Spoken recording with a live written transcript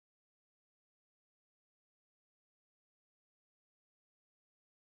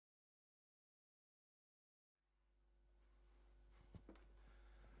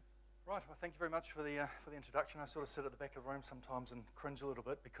Right, well, thank you very much for the introduction. I sort of sit at the back of the room sometimes and cringe a little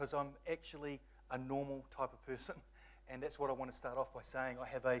bit because I'm actually a normal type of person, and that's what I want to start off by saying. I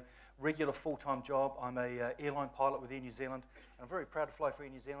have a regular full-time job. I'm a airline pilot with Air New Zealand, and I'm very proud to fly for Air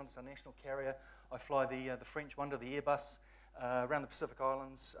New Zealand. It's a national carrier. I fly the French Wonder, the Airbus, around the Pacific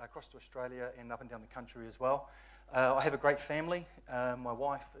Islands, across to Australia, and up and down the country as well. I have a great family. My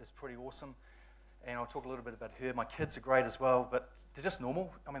wife is pretty awesome, and I'll talk a little bit about her. My kids are great as well, but they're just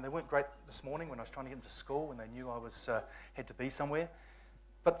normal. I mean, they weren't great this morning when I was trying to get them to school and they knew I was had to be somewhere.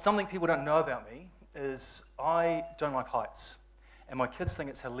 But something people don't know about me is I don't like heights. And my kids think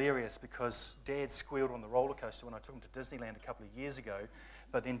it's hilarious because Dad squealed on the roller coaster when I took him to Disneyland a couple of years ago,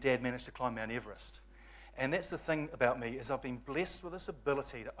 but then Dad managed to climb Mount Everest. And that's the thing about me, is I've been blessed with this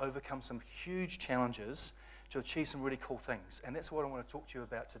ability to overcome some huge challenges to achieve some really cool things. And that's what I want to talk to you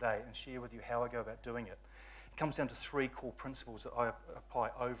about today and share with you how I go about doing it. It comes down to three core principles that I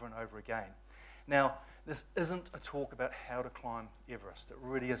apply over and over again. Now, this isn't a talk about how to climb Everest. It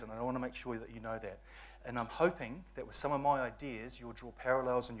really isn't. I want to make sure that you know that. And I'm hoping that with some of my ideas, you'll draw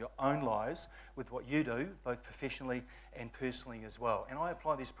parallels in your own lives with what you do, both professionally and personally as well. And I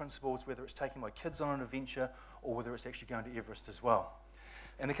apply these principles whether it's taking my kids on an adventure or whether it's actually going to Everest as well.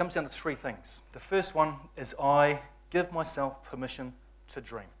 And it comes down to three things. The first one is I give myself permission to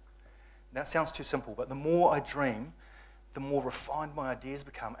dream. That sounds too simple, but the more I dream, the more refined my ideas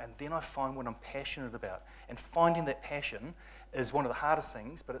become, and then I find what I'm passionate about. And finding that passion is one of the hardest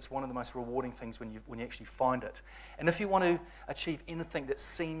things, but it's one of the most rewarding things when you actually find it. And if you want to achieve anything that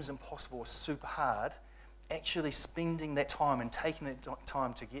seems impossible or super hard, actually spending that time and taking that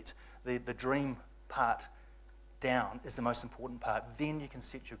time to get the dream part down is the most important part. Then you can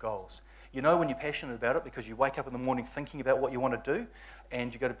set your goals. You know when you're passionate about it because you wake up in the morning thinking about what you want to do,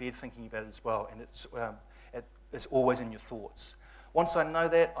 and you go to bed thinking about it as well, and it's always in your thoughts. Once I know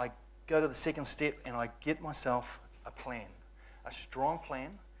that, I go to the second step and I get myself a plan, a strong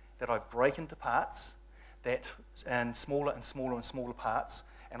plan that I break into parts, and smaller and smaller and smaller parts.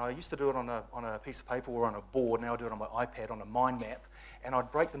 And I used to do it on a piece of paper or on a board. Now I do it on my iPad on a mind map, and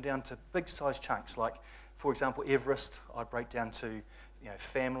I'd break them down to big size chunks. Like, for example, Everest, I'd break down to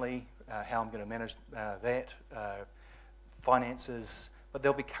family, how I'm going to manage that, finances, but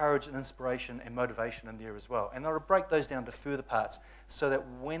there'll be courage and inspiration and motivation in there as well. And I'll break those down to further parts so that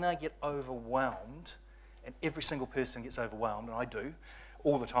when I get overwhelmed, and every single person gets overwhelmed, and I do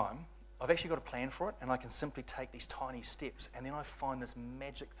all the time, I've actually got a plan for it, and I can simply take these tiny steps, and then I find this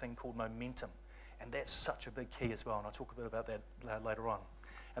magic thing called momentum. And that's such a big key as well, and I'll talk a bit about that later on.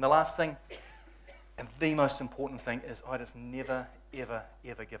 And the last thing, and the most important thing, is I just never, ever,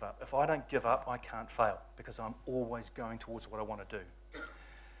 ever give up. If I don't give up, I can't fail, because I'm always going towards what I want to do.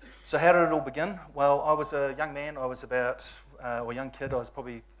 So how did it all begin? Well, I was a young man. I was about, or a young kid. I was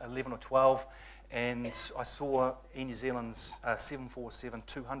probably 11 or 12, and I saw Air New Zealand's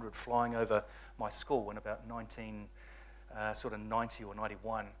 747-200 flying over my school in about 1990 or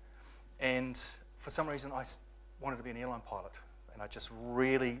 91. And for some reason, I wanted to be an airline pilot, and I just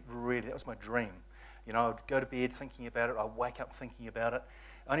really, that was my dream. I'd go to bed thinking about it. I'd wake up thinking about it.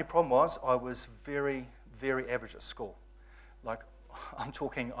 The only problem was I was very, very average at school. Like, I'm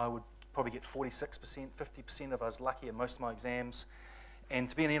talking, I would probably get 46%, 50% if I was lucky in most of my exams. And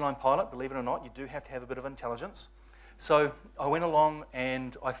to be an airline pilot, believe it or not, you do have to have a bit of intelligence. So I went along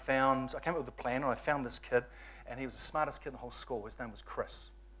and I came up with a plan, and I found this kid, and he was the smartest kid in the whole school. His name was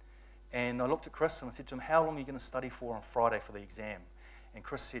Chris. And I looked at Chris and I said to him, how long are you going to study for on Friday for the exam? And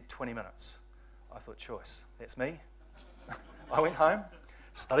Chris said 20 minutes. I thought, choice, that's me. I went home,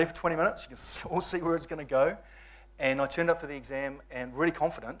 studied for 20 minutes. You can all see where it's going to go. And I turned up for the exam and really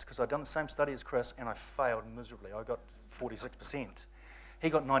confident because I'd done the same study as Chris, and I failed miserably. I got 46%. He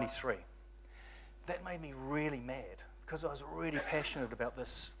got 93. That made me really mad because I was really passionate about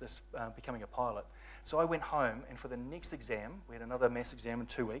this becoming a pilot. So I went home, and for the next exam, we had another maths exam in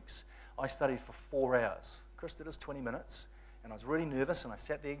 2 weeks, I studied for 4 hours. Chris did his 20 minutes, and I was really nervous, and I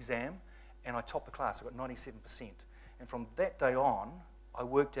sat the exam, and I topped the class. I got 97%. And from that day on, I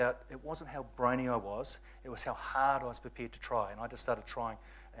worked out it wasn't how brainy I was, it was how hard I was prepared to try. And I just started trying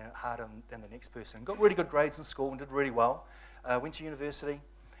harder than the next person. Got really good grades in school and did really well. Went to university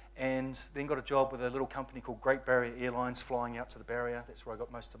and then got a job with a little company called Great Barrier Airlines, flying out to the barrier. That's where I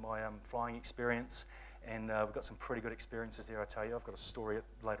got most of my flying experience. And we've got some pretty good experiences there, I tell you. I've got a story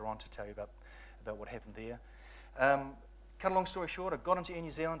later on to tell you about what happened there. Cut a long story short, I got into Air New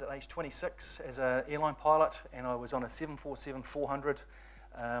Zealand at age 26 as an airline pilot, and I was on a 747-400.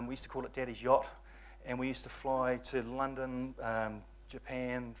 We used to call it Daddy's Yacht, and we used to fly to London,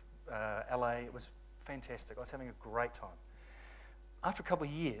 Japan, LA. It was fantastic. I was having a great time. After a couple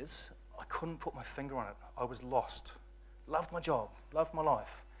of years, I couldn't put my finger on it. I was lost. Loved my job, loved my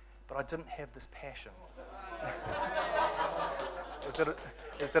life, but I didn't have this passion.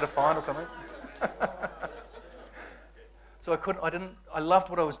 Is that a fine or something? So I loved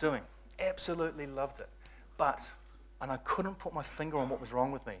what I was doing. Absolutely loved it. And I couldn't put my finger on what was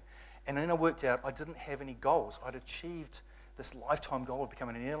wrong with me. And then I worked out I didn't have any goals. I'd achieved this lifetime goal of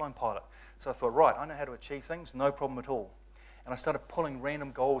becoming an airline pilot. So I thought, right, I know how to achieve things, no problem at all. And I started pulling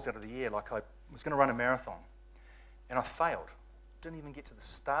random goals out of the air, like I was going to run a marathon. And I failed. Didn't even get to the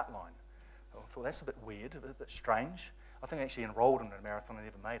start line. I thought, that's a bit weird, a bit strange. I think I actually enrolled in a marathon and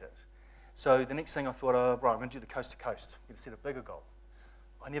never made it. So the next thing I thought, right, I'm going to do the coast to coast. I'm going to set a bigger goal.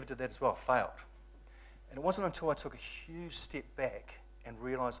 I never did that as well, failed. And it wasn't until I took a huge step back and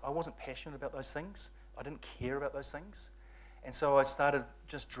realized I wasn't passionate about those things. I didn't care about those things. And so I started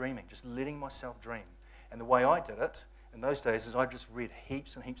just dreaming, just letting myself dream. And the way I did it in those days is I just read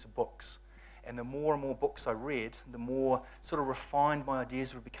heaps and heaps of books. And the more and more books I read, the more sort of refined my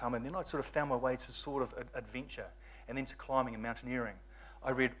ideas would become. And then I sort of found my way to sort of adventure and then to climbing and mountaineering.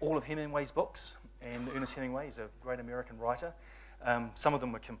 I read all of Hemingway's books, and Ernest Hemingway is a great American writer. Some of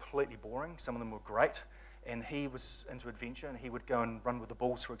them were completely boring, some of them were great, and he was into adventure, and he would go and run with the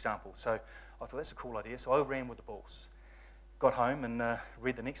bulls, for example. So I thought, that's a cool idea, so I ran with the bulls. Got home and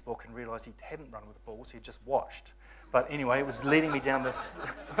read the next book and realised he hadn't run with the bulls, he'd just watched. But anyway, it was leading me down this,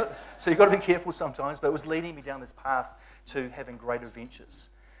 so you've got to be careful sometimes, but it was leading me down this path to having great adventures.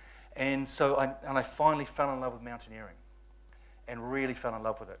 And so I finally fell in love with mountaineering and really fell in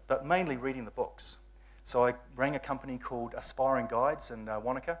love with it, but mainly reading the books. So I rang a company called Aspiring Guides in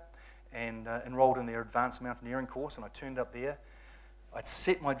Wanaka and enrolled in their advanced mountaineering course, and I turned up there. I'd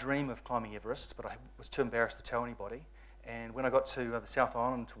set my dream of climbing Everest, but I was too embarrassed to tell anybody. And when I got to the South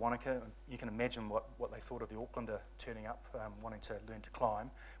Island, to Wanaka, you can imagine what they thought of the Aucklander turning up, wanting to learn to climb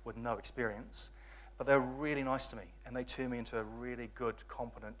with no experience. But they were really nice to me, and they turned me into a really good,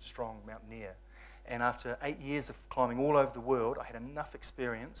 competent, strong mountaineer. And after 8 years of climbing all over the world, I had enough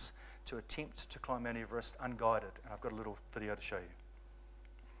experience to attempt to climb Mount Everest unguided. And I've got a little video to show you.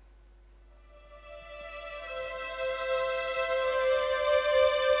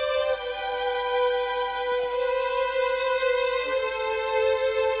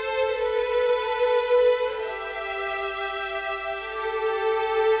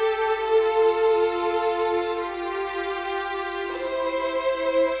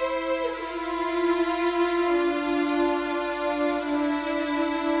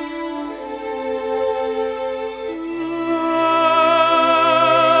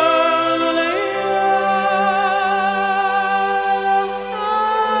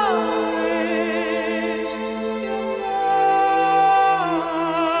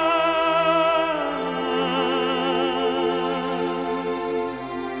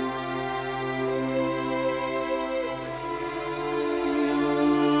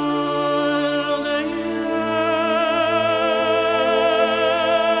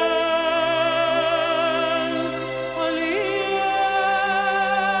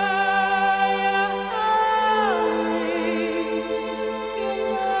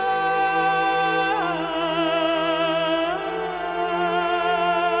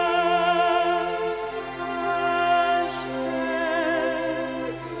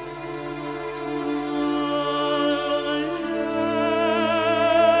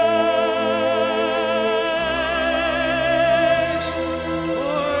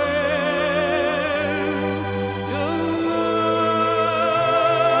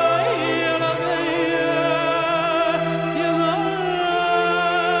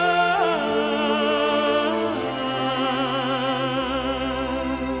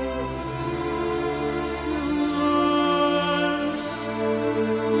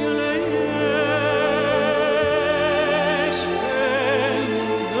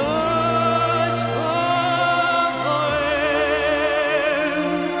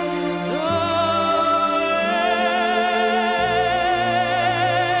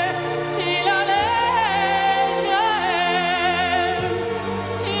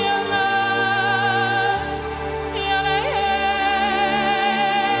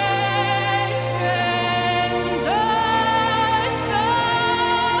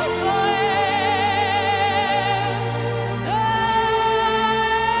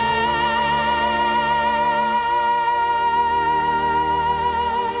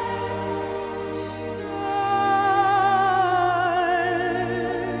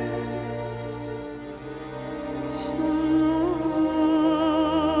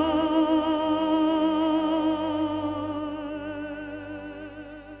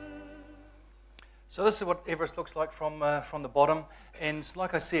 So this is what Everest looks like from the bottom, and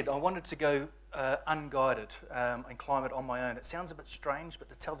like I said, I wanted to go unguided and climb it on my own. It sounds a bit strange, but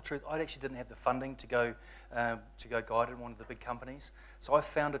to tell the truth, I actually didn't have the funding to go guided in one of the big companies. So I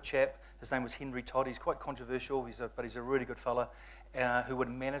found a chap, his name was Henry Todd. He's quite controversial, but he's a really good fella, who would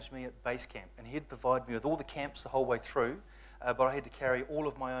manage me at base camp, and he'd provide me with all the camps the whole way through, but I had to carry all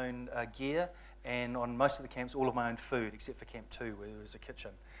of my own gear, and on most of the camps, all of my own food, except for Camp 2, where there was a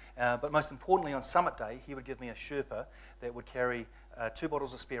kitchen. But most importantly, on summit day, he would give me a Sherpa that would carry 2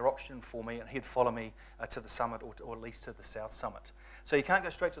 bottles of spare oxygen for me, and he'd follow me to the summit, or at least to the south summit. So you can't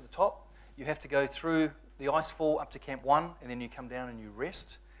go straight to the top. You have to go through the icefall up to Camp 1, and then you come down and you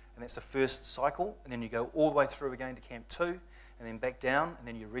rest, and that's the first cycle, and then you go all the way through again to Camp 2, and then back down, and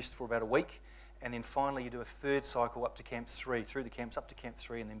then you rest for about a week, and then finally you do a third cycle up to Camp 3, through the camps up to Camp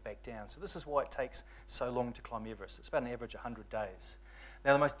 3, and then back down. So this is why it takes so long to climb Everest. It's about an average 100 days.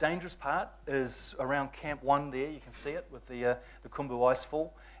 Now the most dangerous part is around Camp 1 there. You can see it with the Khumbu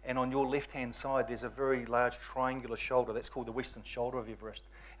Icefall, and on your left-hand side there's a very large triangular shoulder. That's called the western shoulder of Everest,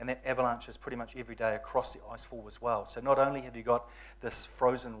 and that avalanches pretty much every day across the icefall as well. So not only have you got this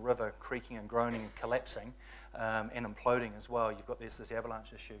frozen river creaking and groaning and collapsing and imploding as well, you've got this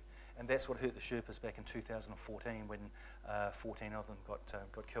avalanche issue. And that's what hurt the Sherpas back in 2014 when 14 of them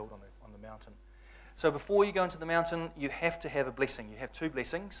got killed on the mountain. So before you go into the mountain, you have to have a blessing. You have 2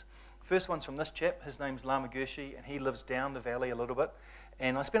 blessings. First one's from this chap. His name's Lama Gershi, and he lives down the valley a little bit.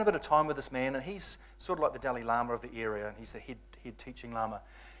 And I spent a bit of time with this man, and he's sort of like the Dalai Lama of the area, and he's the head teaching Lama.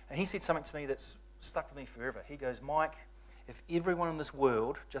 And he said something to me that's stuck with me forever. He goes, Mike, if everyone in this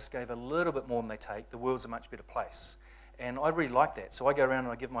world just gave a little bit more than they take, the world's a much better place. And I really like that. So I go around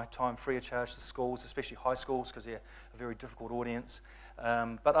and I give my time free of charge to schools, especially high schools, because they're a very difficult audience.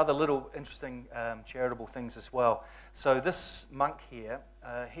 But other little interesting charitable things as well. So this monk here,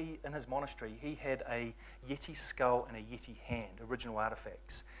 in his monastery, he had a Yeti skull and a Yeti hand, original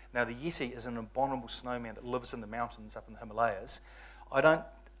artifacts. Now the Yeti is an abominable snowman that lives in the mountains up in the Himalayas. I don't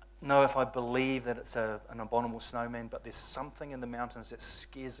know if I believe that it's an abominable snowman, but there's something in the mountains that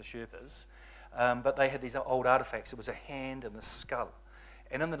scares the Sherpas. But they had these old artifacts. It was a hand and the skull.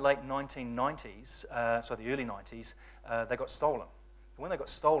 And in the late 1990s, the early 90s, they got stolen. And when they got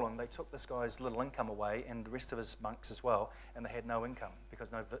stolen, they took this guy's little income away and the rest of his monks as well, and they had no income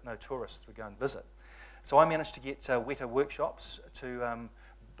because no tourists would go and visit. So I managed to get Weta Workshops to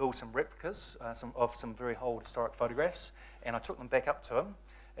build some replicas of some very old historic photographs, and I took them back up to him.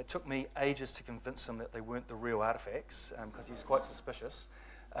 It took me ages to convince him that they weren't the real artifacts because he was quite suspicious.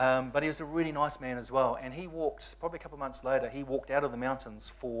 But he was a really nice man as well, and he walked, probably a couple of months later, he walked out of the mountains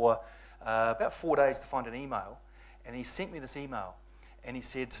for about 4 days to find an email, and he sent me this email, and he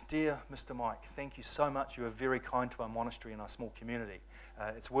said, Dear Mr. Mike, thank you so much. You are very kind to our monastery and our small community.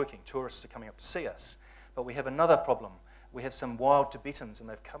 It's working. Tourists are coming up to see us. But we have another problem. We have some wild Tibetans, and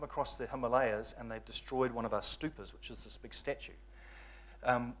they've come across the Himalayas, and they've destroyed one of our stupas, which is this big statue.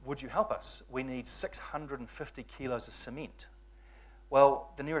 Would you help us? We need 650 kilos of cement.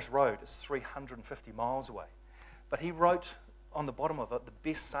 Well, the nearest road is 350 miles away. But he wrote on the bottom of it the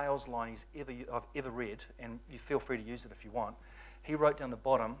best sales line I've ever read, and you feel free to use it if you want. He wrote down the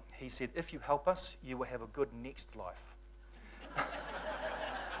bottom, he said, if you help us, you will have a good next life.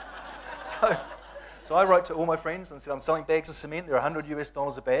 So I wrote to all my friends and said, I'm selling bags of cement, they're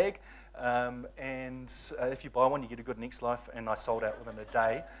 $100 a bag, and if you buy one, you get a good next life. And I sold out within a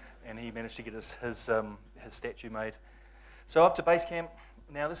day, and he managed to get his statue made. So up to base camp.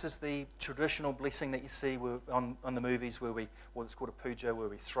 Now this is the traditional blessing that you see on the movies it's called a puja, where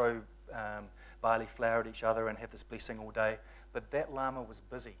we throw barley flour at each other and have this blessing all day. But that Lama was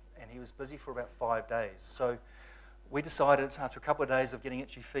busy, and he was busy for about 5 days. So we decided after a couple of days of getting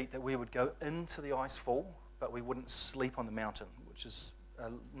itchy feet that we would go into the icefall, but we wouldn't sleep on the mountain, which is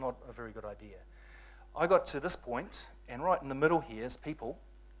not a very good idea. I got to this point, and right in the middle here is people.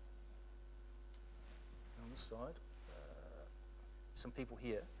 On this side. Some people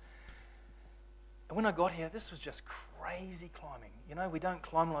here. And when I got here, this was just crazy climbing. You know, we don't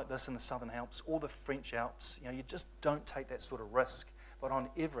climb like this in the Southern Alps or the French Alps. You know, you just don't take that sort of risk. But on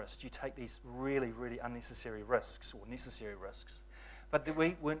Everest, you take these really, really unnecessary risks, or necessary risks. But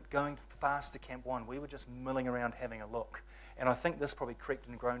we weren't going fast to Camp 1. We were just milling around having a look. And I think this probably creaked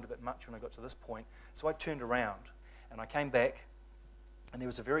and groaned a bit much when I got to this point. So I turned around, and I came back, and there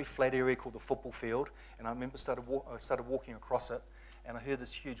was a very flat area called the football field, and I remember I started walking across it, and I heard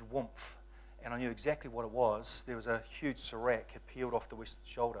this huge whoomph, and I knew exactly what it was. There was a huge serac had peeled off the western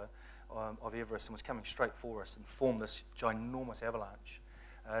shoulder of Everest and was coming straight for us and formed this ginormous avalanche.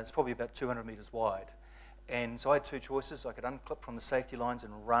 It's probably about 200 meters wide. And so I had two choices. I could unclip from the safety lines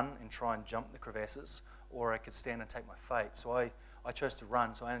and run and try and jump the crevasses, or I could stand and take my fate. So I chose to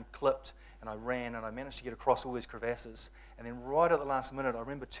run. So I unclipped and I ran, and I managed to get across all these crevasses. And then right at the last minute, I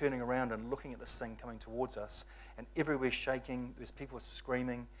remember turning around and looking at this thing coming towards us, and everywhere shaking. There's people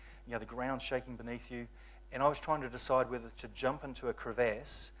screaming, the ground shaking beneath you. And I was trying to decide whether to jump into a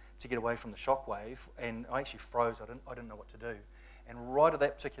crevasse to get away from the shockwave, and I actually froze. I didn't know what to do. And right at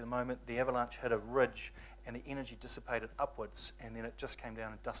that particular moment, the avalanche hit a ridge, and the energy dissipated upwards, and then it just came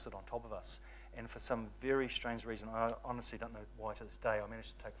down and dusted on top of us. And for some very strange reason, I honestly don't know why to this day, I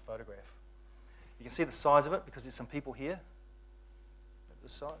managed to take a photograph. You can see the size of it because there's some people here at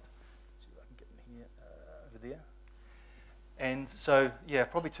this side. Let's see if I can get them here, over there. And so, yeah,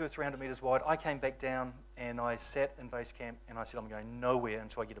 probably 200 or 300 meters wide. I came back down and I sat in base camp and I said, I'm going nowhere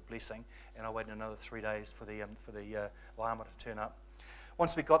until I get a blessing. And I waited another 3 days for the llama to turn up.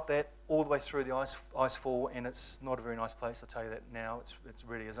 Once we got that all the way through the ice fall, and it's not a very nice place, I'll tell you that now, it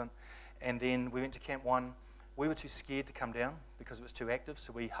really isn't. And then we went to Camp 1. We were too scared to come down because it was too active,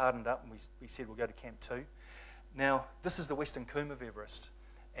 so we hardened up and we said we'll go to Camp 2. Now, this is the western comb of Everest,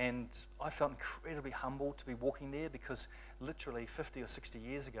 and I felt incredibly humbled to be walking there because literally 50 or 60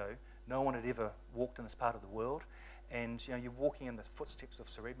 years ago, no one had ever walked in this part of the world, and you're walking in the footsteps of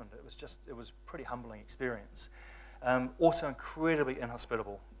Sir Edmund. It was a pretty humbling experience. Also incredibly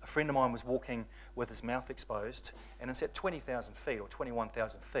inhospitable. A friend of mine was walking with his mouth exposed, and it's at 20,000 feet or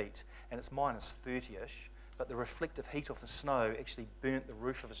 21,000 feet, and it's minus 30-ish, but the reflective heat of the snow actually burnt the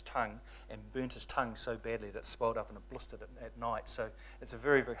roof of his tongue and burnt his tongue so badly that it swelled up and it blistered at night. So it's a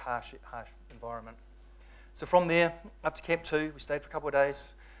very, very harsh environment. So from there, up to Camp 2, we stayed for a couple of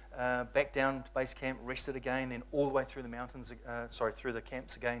days, back down to base camp, rested again, then all the way through the mountains, through the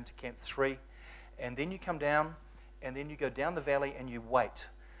camps again to Camp 3, and then you come down, and then you go down the valley and you wait,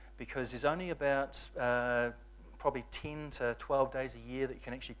 because there's only about probably 10 to 12 days a year that you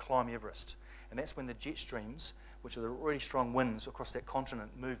can actually climb Everest. And that's when the jet streams, which are the really strong winds across that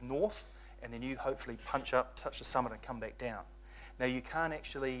continent, move north, and then you hopefully punch up, touch the summit, and come back down. Now, you can't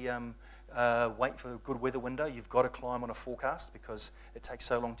actually wait for a good weather window. You've got to climb on a forecast because it takes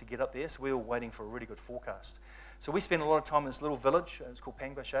so long to get up there. So we were waiting for a really good forecast. So we spent a lot of time in this little village. It's called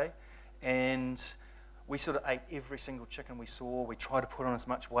Pangbache, and we sort of ate every single chicken we saw. We tried to put on as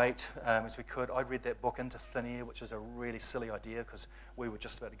much weight as we could. I read that book, Into Thin Air, which is a really silly idea because we were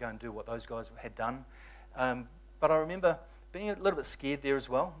just about to go and do what those guys had done. But I remember being a little bit scared there as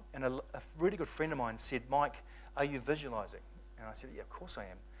well. And a really good friend of mine said, Mike, are you visualizing? And I said, yeah, of course I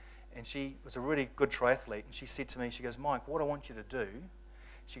am. And she was a really good triathlete. And she said to me, she goes, Mike, what I want you to do,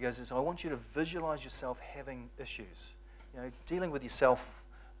 she goes, is I want you to visualize yourself having issues. Dealing with yourself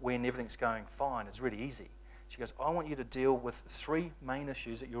when everything's going fine is really easy. She goes, I want you to deal with 3 main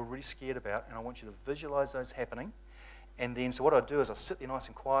issues that you're really scared about, and I want you to visualize those happening. And then, so what I'd do is I'd sit there nice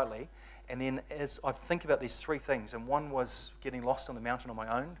and quietly, and then as I think about these 3 things, and one was getting lost on the mountain on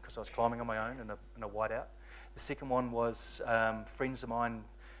my own, because I was climbing on my own in a whiteout. The second one was friends of mine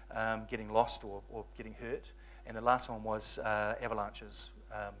getting lost or getting hurt. And the last one was avalanches,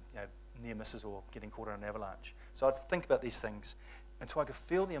 near misses or getting caught in an avalanche. So I'd think about these things until I could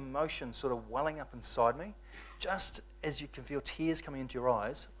feel the emotion sort of welling up inside me. Just as you can feel tears coming into your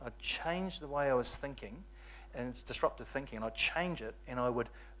eyes, I'd change the way I was thinking, and it's disruptive thinking, and I'd change it, and I would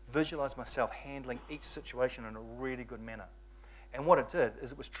visualize myself handling each situation in a really good manner. And what it did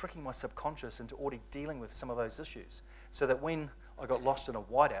is it was tricking my subconscious into already dealing with some of those issues, so that when I got lost in a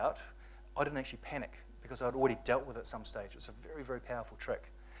whiteout, I didn't actually panic because I'd already dealt with it at some stage. It was a very, very powerful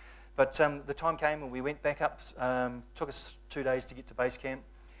trick. But the time came when we went back up. Took us 2 days to get to base camp,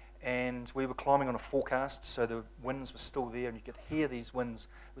 and we were climbing on a forecast, so the winds were still there, and you could hear these winds.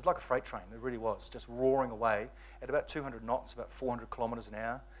 It was like a freight train. It really was, just roaring away at about 200 knots, about 400 kilometers an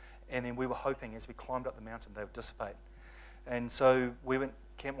hour. And then we were hoping as we climbed up the mountain they would dissipate. And so we went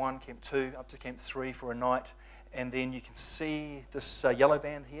Camp 1, Camp 2, up to Camp 3 for a night, and then you can see this yellow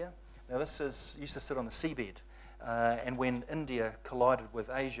band here. Now this used to sit on the seabed. And when India collided with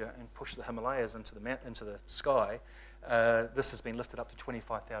Asia and pushed the Himalayas into the sky, this has been lifted up to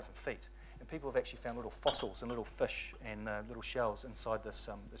 25,000 feet. And people have actually found little fossils and little fish and little shells inside this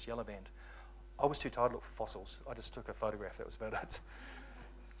yellow band. I was too tired to look for fossils. I just took a photograph. That was about it.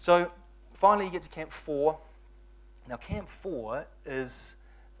 So finally you get to Camp 4. Now Camp 4 is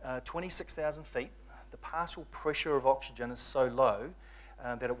 26,000 feet. The partial pressure of oxygen is so low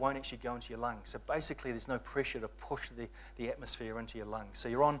that it won't actually go into your lungs. So basically there's no pressure to push the atmosphere into your lungs. So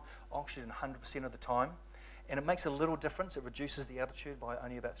you're on oxygen 100% of the time, and it makes a little difference. It reduces the altitude by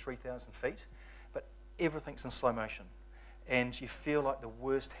only about 3,000 feet, but everything's in slow motion. and you feel like the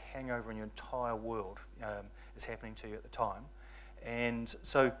worst hangover in your entire world is happening to you at the time. And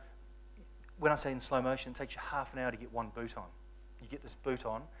so when I say in slow motion, it takes you half an hour to get one boot on. You get this boot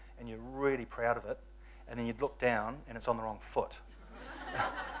on, and you're really proud of it, and then you look down, and it's on the wrong foot.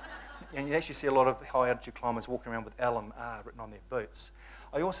 And you actually see a lot of high-altitude climbers walking around with LMR written on their boots.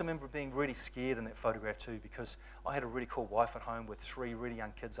 I also remember being really scared in that photograph too, because I had a really cool wife at home with 3 really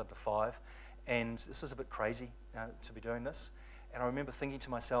young kids under 5, and this is a bit crazy to be doing this. And I remember thinking to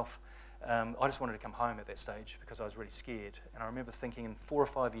myself, I just wanted to come home at that stage because I was really scared. And I remember thinking in 4 or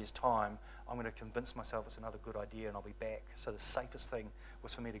 5 years' time, I'm going to convince myself it's another good idea and I'll be back. So the safest thing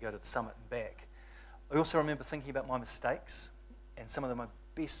was for me to go to the summit and back. I also remember thinking about my mistakes, and some of my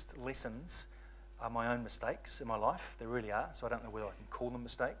best lessons are my own mistakes in my life. They really are, so I don't know whether I can call them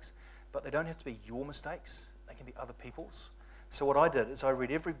mistakes, but they don't have to be your mistakes. They can be other people's. So what I did is I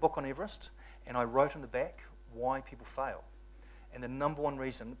read every book on Everest, and I wrote in the back why people fail. And the number one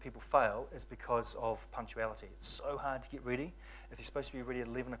reason that people fail is because of punctuality. It's so hard to get ready. If you're supposed to be ready at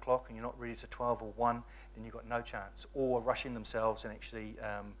 11 o'clock and you're not ready to 12 or 1, then you've got no chance. Or rushing themselves and actually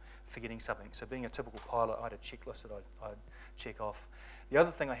forgetting something. So being a typical pilot, I had a checklist that I'd check off. The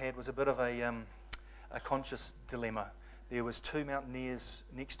other thing I had was a bit of a conscious dilemma. There was 2 mountaineers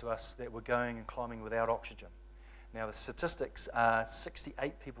next to us that were going and climbing without oxygen. Now the statistics are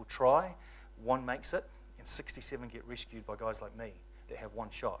 68 people try, 1 makes it, and 67 get rescued by guys like me that have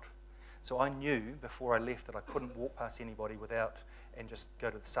 1 shot. So I knew before I left that I couldn't walk past anybody without and just go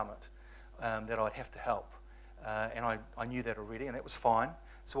to the summit, that I'd have to help. And I knew that already, and that was fine.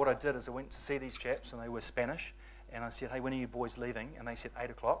 So what I did is I went to see these chaps, and they were Spanish, and I said, hey, when are you boys leaving? And they said 8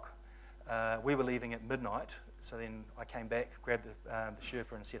 o'clock. We were leaving at midnight, so then I came back, grabbed the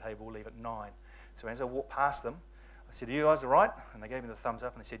Sherpa and said, hey, we'll leave at 9. So as I walked past them, I said, are you guys all right? And they gave me the thumbs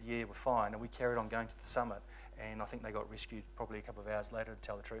up and they said, yeah, we're fine. And we carried on going to the summit. And I think they got rescued probably a couple of hours later, to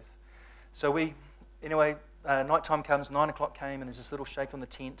tell the truth. So anyway, nighttime comes, 9 o'clock came, and there's this little shake on the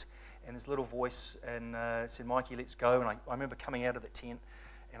tent, and this little voice and said, Mikey, let's go. And I remember coming out of the tent,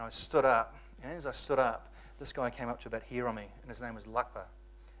 and I stood up. And as I stood up, this guy came up to about here on me, and his name was Lakpa.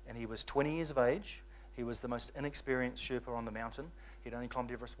 And he was 20 years of age. He was the most inexperienced Sherpa on the mountain. He'd only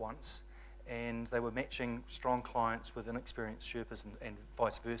climbed Everest once. And they were matching strong clients with inexperienced Sherpas and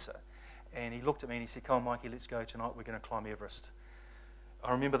vice versa. And he looked at me and he said, come on, Mikey, let's go tonight. We're going to climb Everest.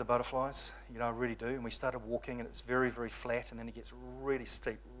 I remember the butterflies, I really do. And we started walking, and it's very, very flat, and then it gets really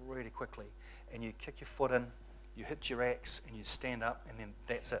steep really quickly. And you kick your foot in, you hit your axe, and you stand up, and then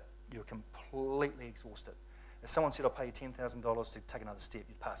that's it. You're completely exhausted. If someone said, I'll pay you $10,000 to take another step,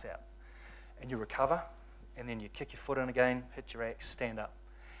 you'd pass out. And you recover, and then you kick your foot in again, hit your axe, stand up.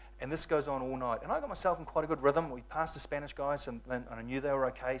 And this goes on all night. And I got myself in quite a good rhythm. We passed the Spanish guys, and I knew they were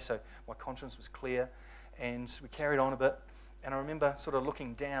okay, so my conscience was clear. And we carried on a bit. And I remember sort of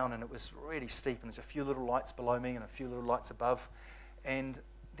looking down, and it was really steep, and there's a few little lights below me and a few little lights above. And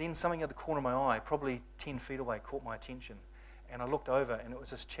then something at the corner of my eye, probably 10 feet away, caught my attention. And I looked over, and it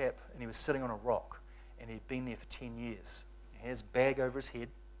was this chap, and he was sitting on a rock, and he'd been there for 10 years. He had his bag over his head.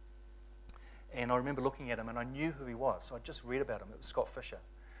 And I remember looking at him, and I knew who he was. So I just read about him. It was Scott Fisher.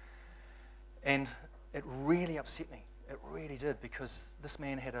 And it really upset me. It really did, because this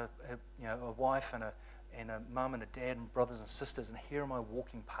man had a wife and a mum and a dad and brothers and sisters, and here am I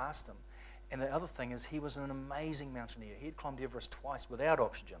walking past him. And the other thing is, he was an amazing mountaineer. He had climbed Everest twice without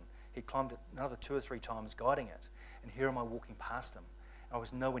oxygen. He climbed it another 2 or 3 times guiding it. And here am I walking past him. I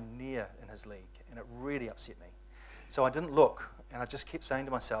was nowhere near in his league, and it really upset me. So I didn't look, and I just kept saying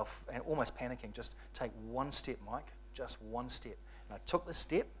to myself, and almost panicking, just take 1 step, Mike, just 1 step. And I took this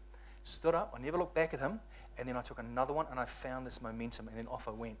step, stood up, I never looked back at him, and then I took another one, and I found this momentum, and then off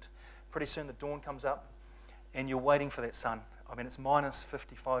I went. Pretty soon the dawn comes up, and you're waiting for that sun. I mean, it's minus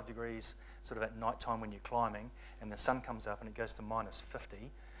 55 degrees sort of at night time when you're climbing, and the sun comes up and it goes to minus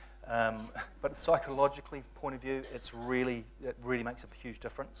 50. But psychologically, point of view, it really makes a huge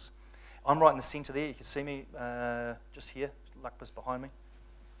difference. I'm right in the center there. You can see me just here. Lakpa's behind me.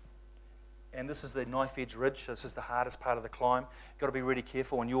 And this is the knife edge ridge. This is the hardest part of the climb. You've got to be really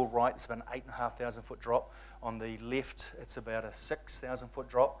careful. On your right, it's about an 8,500 foot drop. On the left, it's about a 6,000 foot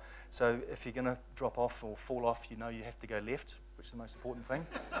drop. So if you're going to drop off or fall off, you know you have to go left, which is the most important thing.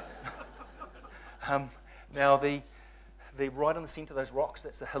 Now, the right in the centre of those rocks,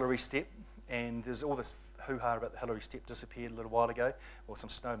 that's the Hillary Step. And there's all this hoo-ha about the Hillary Step disappeared a little while ago. Well, some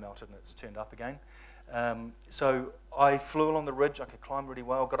snow melted and it's turned up again. So I flew along the ridge. I could climb really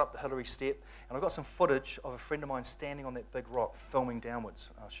well, got up the Hillary Step, and I got some footage of a friend of mine standing on that big rock, filming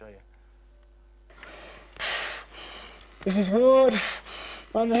downwards. I'll show you. This is Ward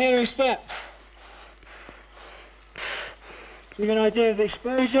on the Hillary Step. Give you an idea of the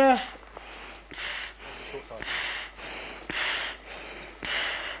exposure. That's the short side.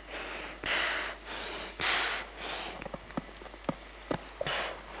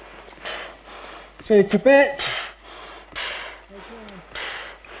 So Tibet,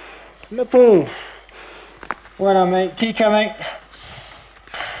 Liverpool. Well done, mate. Keep coming.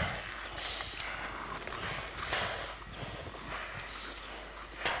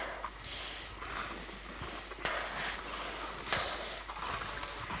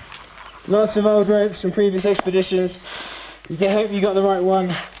 Lots of old ropes from previous expeditions. You can hope you got the right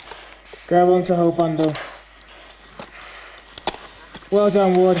one. Grab onto the whole bundle. Well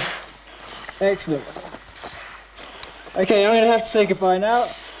done, Ward. Excellent. Okay, I'm going to have to say goodbye now,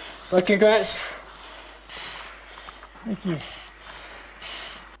 but congrats. Thank you.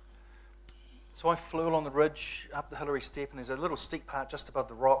 So I flew along the ridge, up the Hillary Step, and there's a little steep part just above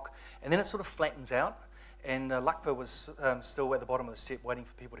the rock, and then it sort of flattens out, and Lakpa was still at the bottom of the step waiting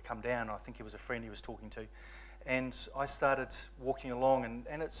for people to come down. I think he was a friend he was talking to. And I started walking along,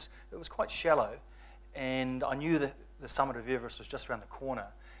 and it was quite shallow, and I knew that the summit of Everest was just around the corner,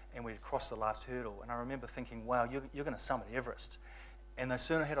 and we'd crossed the last hurdle. And I remember thinking, wow, you're going to summit Everest. And no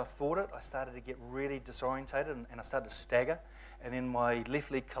sooner had I thought it, I started to get really disorientated, and I started to stagger. And then my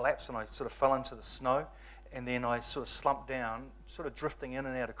left leg collapsed, and I sort of fell into the snow. And then I sort of slumped down, sort of drifting in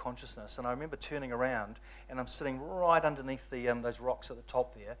and out of consciousness. And I remember turning around, and I'm sitting right underneath those rocks at the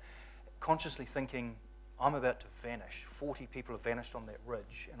top there, consciously thinking, I'm about to vanish. 40 people have vanished on that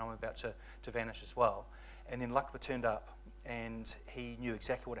ridge, and I'm about to vanish as well. And then Lakpa turned up, and he knew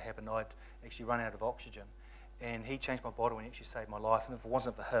exactly what had happened. I'd actually run out of oxygen, and he changed my bottle and actually saved my life. And if it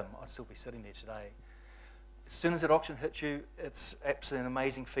wasn't for him, I'd still be sitting there today. As soon as that oxygen hits you, it's absolutely an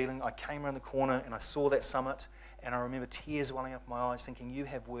amazing feeling. I came around the corner, and I saw that summit, and I remember tears welling up my eyes, thinking, you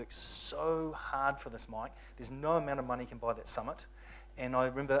have worked so hard for this, Mike. There's no amount of money can buy that summit. And I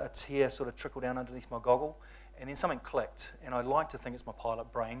remember a tear sort of trickled down underneath my goggle, and then something clicked. And I like to think it's my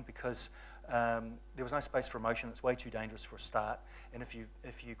pilot brain, because there was no space for emotion. It's way too dangerous for a start. And if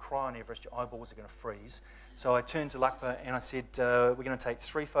you cry on Everest, your eyeballs are going to freeze. So I turned to Lakpa and I said, we're going to take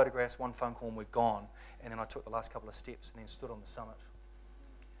 3 photographs, 1 phone call, and we're gone. And then I took the last couple of steps and then stood on the summit.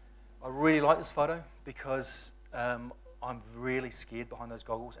 I really like this photo because I'm really scared behind those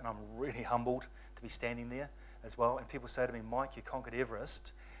goggles, and I'm really humbled to be standing there as well. And people say to me, Mike, you conquered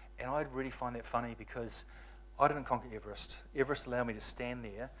Everest. And I really find that funny, because I didn't conquer Everest. Everest allowed me to stand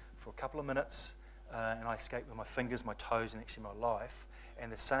there for a couple of minutes, and I escaped with my fingers, my toes, and actually my life.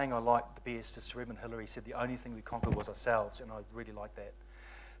 And the saying I liked the best is Sir Edmund Hillary said, the only thing we conquered was ourselves, and I really like that.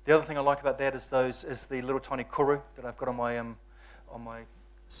 The other thing I like about that is the little tiny kuru that I've got on my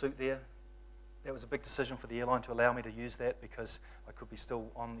suit there. That was a big decision for the airline to allow me to use that, because I could be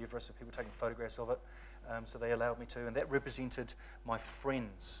still on the Everest with people taking photographs of it. So they allowed me to, and that represented my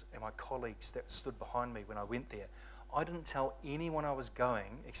friends and my colleagues that stood behind me when I went there. I didn't tell anyone I was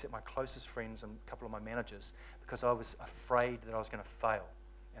going except my closest friends and a couple of my managers, because I was afraid that I was going to fail.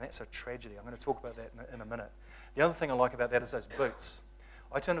 And that's a tragedy. I'm going to talk about that in a minute. The other thing I like about that is those boots.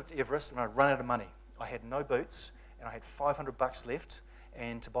 I turned up to Everest and I'd run out of money. I had no boots, and I had $500 left,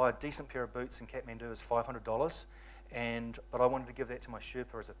 and to buy a decent pair of boots in Kathmandu is $500, but I wanted to give that to my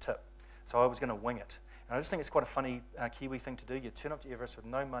Sherpa as a tip. So I was going to wing it. And I just think it's quite a funny Kiwi thing to do. You turn up to Everest with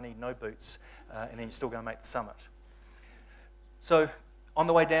no money, no boots, and then you're still going to make the summit. So on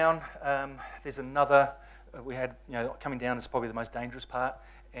the way down, there's another, we had, coming down is probably the most dangerous part,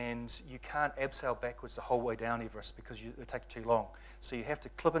 and you can't abseil backwards the whole way down Everest because it would take too long. So you have to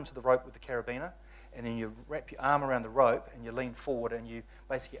clip into the rope with the carabiner, and then you wrap your arm around the rope and you lean forward and you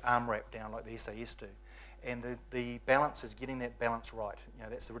basically arm wrap down like the SAS do. And the balance is getting that balance right.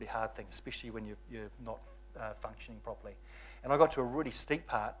 That's the really hard thing, especially when you're not functioning properly. And I got to a really steep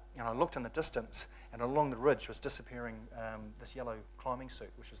part, and I looked in the distance, and along the ridge was disappearing this yellow climbing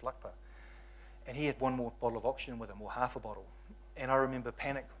suit, which was Lakpa. And he had 1 more bottle of oxygen with him, or half a bottle. And I remember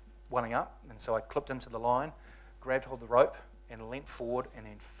panic welling up, and so I clipped into the line, grabbed hold of the rope, and leant forward, and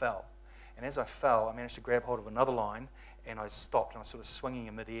then fell. And as I fell, I managed to grab hold of another line, and I stopped, and I was sort of swinging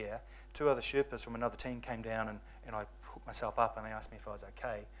in midair. 2 other Sherpas from another team came down, and I hooked myself up, and they asked me if I was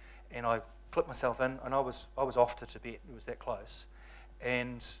okay. And I clipped myself in, and I was off to Tibet. It was that close.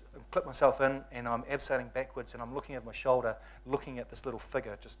 And I clipped myself in, and I'm abseiling backwards, and I'm looking over my shoulder, looking at this little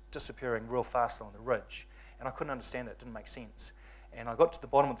figure just disappearing real fast along the ridge. And I couldn't understand it. It didn't make sense. And I got to the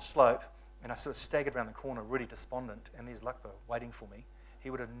bottom of the slope, and I sort of staggered around the corner, really despondent, and there's Lakpa waiting for me. He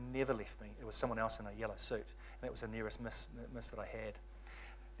would have never left me. It was someone else in a yellow suit, and that was the nearest miss that I had.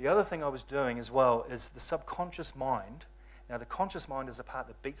 The other thing I was doing as well is the subconscious mind. Now, the conscious mind is the part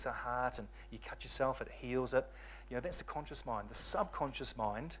that beats our heart, and you cut yourself, it heals it. That's the conscious mind. The subconscious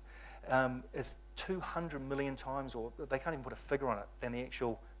mind is 200 million times, or they can't even put a figure on it, than the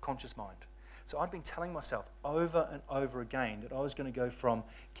actual conscious mind. So I'd been telling myself over and over again that I was going to go from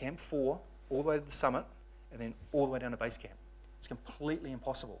Camp 4 all the way to the summit and then all the way down to base camp. It's completely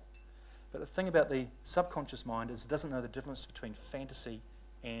impossible. But the thing about the subconscious mind is it doesn't know the difference between fantasy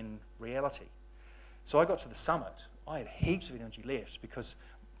and reality. So I got to the summit. I had heaps of energy left because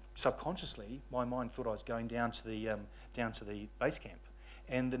subconsciously my mind thought I was going down to the base camp.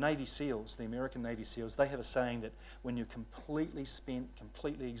 And the Navy SEALs, the American Navy SEALs, they have a saying that when you're completely spent,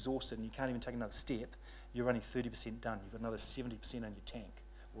 completely exhausted, and you can't even take another step, you're only 30% done. You've got another 70% on your tank,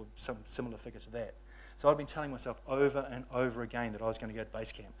 or some similar figure to that. So I've been telling myself over and over again that I was going to go to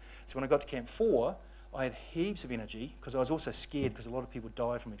base camp. So when I got to Camp 4, I had heaps of energy, because I was also scared because a lot of people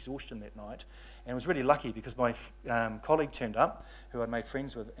died from exhaustion that night. And I was really lucky because my colleague turned up, who I'd made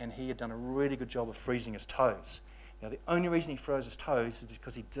friends with, and he had done a really good job of freezing his toes. Now, the only reason he froze his toes is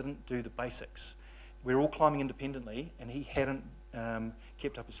because he didn't do the basics. We were all climbing independently, and he hadn't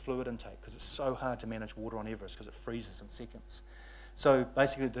kept up his fluid intake, because it's so hard to manage water on Everest because it freezes in seconds. So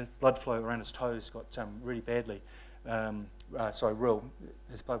basically the blood flow around his toes got really badly.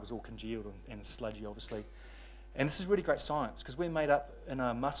 His blood was all congealed and sludgy, obviously. And this is really great science, because we're made up in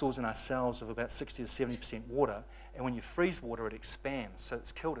our muscles and our cells of about 60 to 70% water, and when you freeze water, it expands. So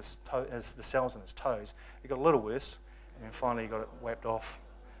it's killed as the cells in his toes. It got a little worse, and then finally he got it wiped off.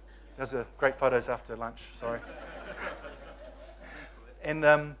 Those are great photos after lunch, sorry. And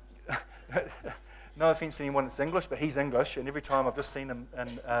no offence to anyone that's English, but he's English, and every time I've just seen him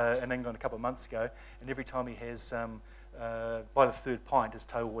in England a couple of months ago, and every time he has, by the third pint, his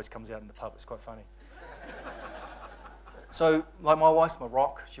toe always comes out in the pub. It's quite funny. So, like, my wife's my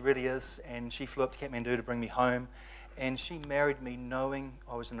rock, she really is, and she flew up to Kathmandu to bring me home, and she married me knowing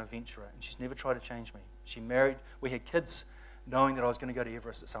I was an adventurer, and she's never tried to change me. We had kids knowing that I was going to go to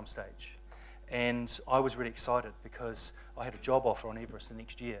Everest at some stage, and I was really excited because I had a job offer on Everest the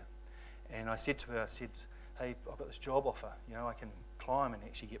next year, and I said to her, hey, I've got this job offer, I can climb and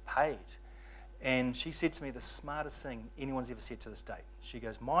actually get paid. And she said to me the smartest thing anyone's ever said to this date. She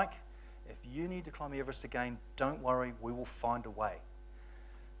goes, Mike, if you need to climb Everest again, don't worry, we will find a way.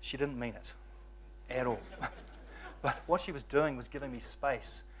 She didn't mean it at all. But what she was doing was giving me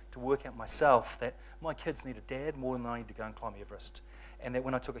space to work out myself that my kids need a dad more than I need to go and climb Everest. And that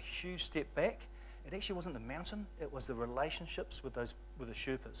when I took a huge step back, it actually wasn't the mountain, it was the relationships with the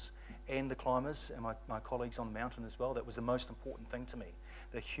Sherpas and the climbers and my colleagues on the mountain as well. That was the most important thing to me.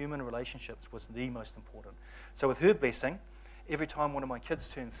 The human relationships was the most important. So with her blessing, every time one of my kids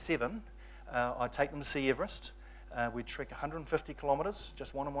turned 7, I'd take them to see Everest. We'd trek 150 kilometres,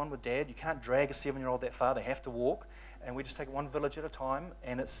 just one-on-one with Dad. You can't drag a 7-year-old that far, they have to walk. And we just take one village at a time,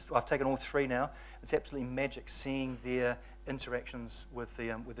 and I've taken all 3 now. It's absolutely magic seeing their interactions with the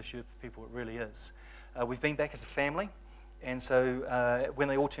Sherpa people, it really is. We've been back as a family, and so when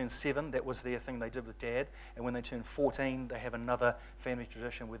they all turned 7, that was their thing they did with Dad, and when they turn 14, they have another family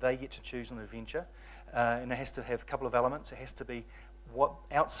tradition where they get to choose an adventure, and it has to have a couple of elements. It has to be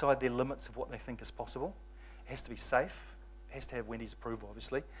outside their limits of what they think is possible. It has to be safe. It has to have Wendy's approval,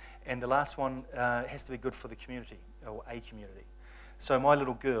 obviously. And the last one has to be good for the community, or a community. So my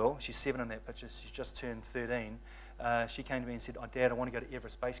little girl, she's 7 in that picture, she's just turned 13, she came to me and said, Dad, I want to go to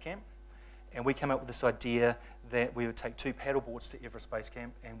Everest Base Camp. And we came up with this idea that we would take 2 paddle boards to Everest Base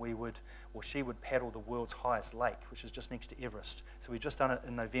Camp, and she would paddle the world's highest lake, which is just next to Everest. So we've just done it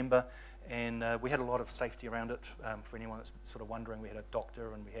in November, and we had a lot of safety around it. For anyone that's sort of wondering, we had a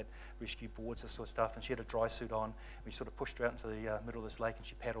doctor and we had rescue boards, this sort of stuff, and she had a dry suit on. We sort of pushed her out into the middle of this lake, and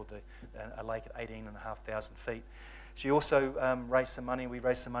she paddled a lake at 18,500 feet. She also raised some money. We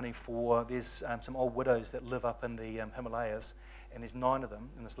raised some money for, there's some old widows that live up in the Himalayas, and there's 9 of them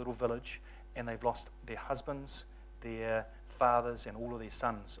in this little village, and they've lost their husbands, their fathers, and all of their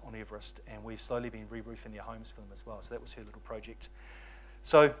sons on Everest, and we've slowly been re-roofing their homes for them as well. So that was her little project.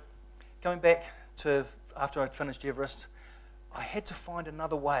 So going back to after I'd finished Everest, I had to find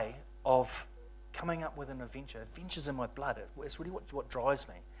another way of coming up with an adventure. Adventure's in my blood. It's really what drives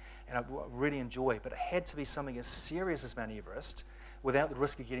me, and I really enjoy. But it had to be something as serious as Mount Everest, without the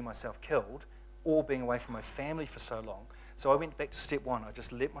risk of getting myself killed, or being away from my family for so long. So I went back to step 1. I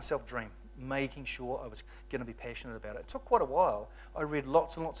just let myself dream, making sure I was going to be passionate about it. It took quite a while. I read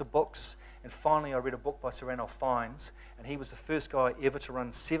lots and lots of books, and finally I read a book by Sir Ranulph Fiennes, and he was the first guy ever to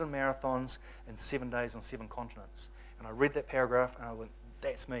run 7 marathons in 7 days on 7 continents. And I read that paragraph, and I went,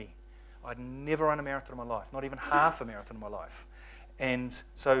 that's me. I'd never run a marathon in my life, not even half a marathon in my life. And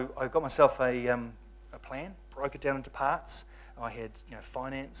so I got myself a a plan, broke it down into parts. I had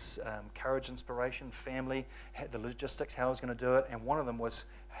finance, courage, inspiration, family, had the logistics, how I was going to do it, and one of them was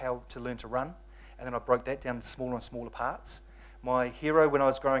how to learn to run. And then I broke that down into smaller and smaller parts. My hero when I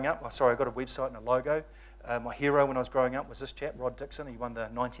was growing up, I got a website and a logo. My hero when I was growing up was this chap, Rod Dixon. He won the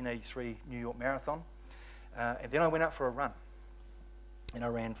 1983 New York Marathon. And then I went out for a run. And I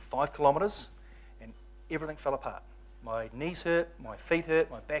ran 5 kilometres, and everything fell apart. My knees hurt, my feet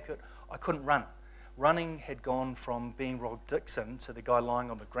hurt, my back hurt. I couldn't run. Running had gone from being Rod Dixon to the guy lying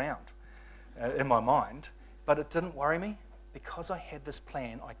on the ground in my mind, but it didn't worry me. Because I had this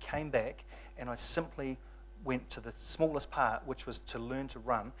plan, I came back and I simply went to the smallest part, which was to learn to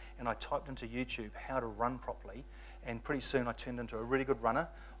run, and I typed into YouTube how to run properly, and pretty soon I turned into a really good runner.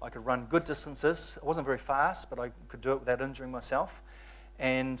 I could run good distances. I wasn't very fast, but I could do it without injuring myself.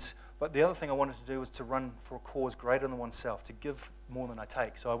 But the other thing I wanted to do was to run for a cause greater than oneself, to give more than I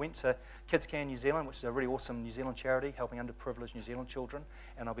take. So I went to Kids Can New Zealand, which is a really awesome New Zealand charity helping underprivileged New Zealand children,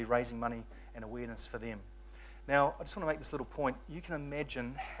 and I'll be raising money and awareness for them. Now, I just want to make this little point. You can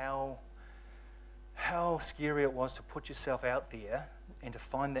imagine how scary it was to put yourself out there and to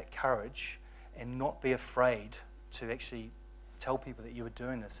find that courage and not be afraid to actually tell people that you were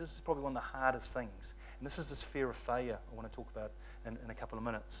doing this. This is probably one of the hardest things. And this is this fear of failure I want to talk about in a couple of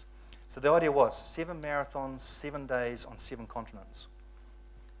minutes. So the idea was 7 marathons, 7 days on 7 continents.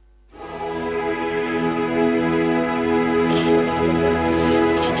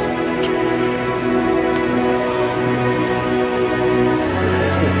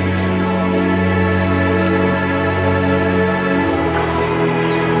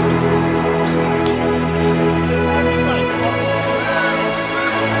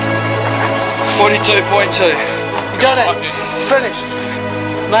 42.2. You done it. Finished.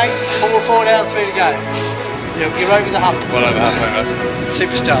 Mate, 4 down, 3 to go. You're over the hump. Well over halfway, mate.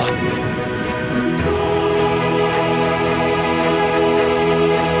 Superstar.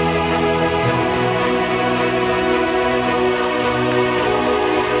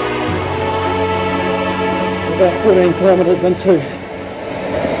 About 14 kilometres into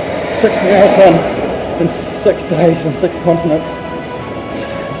 6 marathon in 6 days on 6 continents.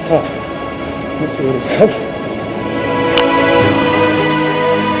 It's tough. It's really tough.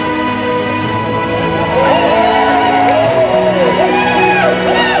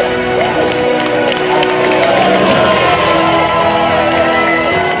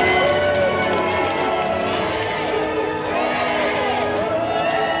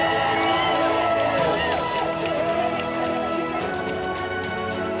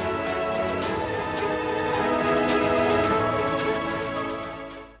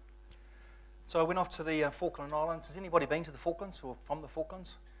 So I went off to the Falkland Islands. Has anybody been to the Falklands or from the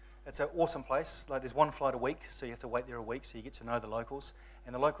Falklands? It's an awesome place. Like, there's one flight a week, so you have to wait there a week so you get to know the locals.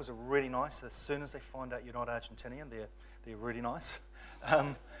 And the locals are really nice. As soon as they find out you're not Argentinian, they're really nice.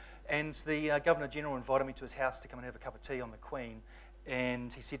 And the Governor-General invited me to his house to come and have a cup of tea on the Queen.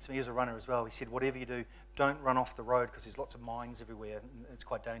 And he said to me, he's a runner as well, he said, whatever you do, don't run off the road because there's lots of mines everywhere and it's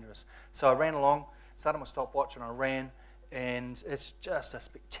quite dangerous. So I ran along, started my stopwatch, and I ran. And it's just a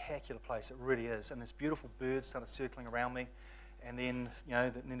spectacular place, it really is. And there's beautiful birds started circling around me. And then,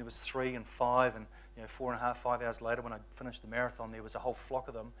 then there was 3 and 5 and 4.5, 5 hours later when I finished the marathon, there was a whole flock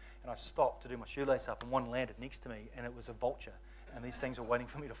of them. And I stopped to do my shoelace up, and one landed next to me, and it was a vulture. And these things were waiting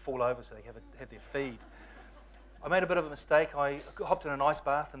for me to fall over so they have their feed. I made a bit of a mistake. I hopped in an ice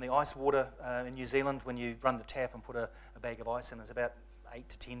bath in the ice water in New Zealand. When you run the tap and put a bag of ice in, it's about 8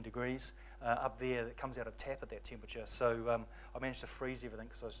 to 10 degrees up there that comes out of tap at that temperature. So I managed to freeze everything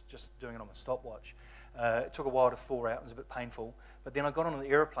because I was just doing it on my stopwatch. It took a while to thaw out. It was a bit painful. But then I got on the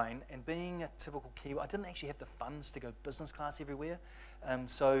aeroplane, and being a typical Kiwi, I didn't actually have the funds to go business class everywhere.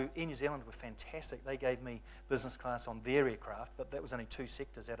 So Air New Zealand were fantastic. They gave me business class on their aircraft, but that was only 2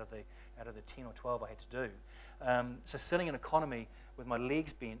 sectors out of the 10 or 12 I had to do. So sitting in economy with my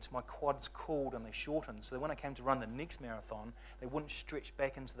legs bent, my quads cooled and they shortened, so that when I came to run the next marathon, they wouldn't stretch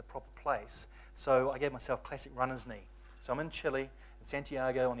back into the proper place. So I gave myself classic runner's knee. So I'm in Chile, in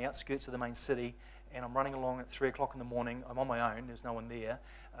Santiago, on the outskirts of the main city, and I'm running along at 3 o'clock in the morning. I'm on my own, there's no one there,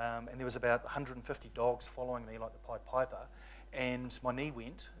 and there was about 150 dogs following me like the Pied Piper, and my knee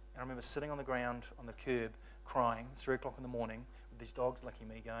went, and I remember sitting on the ground on the curb crying, 3 o'clock in the morning, with these dogs licking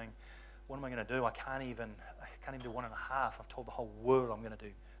me, going, what am I going to do? I can't even do 1.5. I've told the whole world I'm going to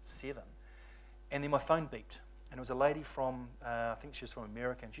do 7. And then my phone beeped. And it was a lady from, I think she was from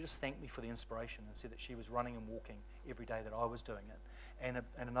America, and she just thanked me for the inspiration and said that she was running and walking every day that I was doing it. And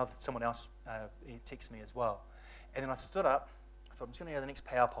someone else texted me as well. And then I stood up, I thought I'm just going to go to the next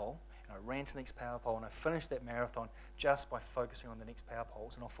power pole, and I ran to the next power pole, and I finished that marathon just by focusing on the next power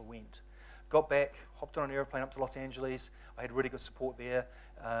poles, and off I went. got back, hopped on an airplane up to Los Angeles. I had really good support there.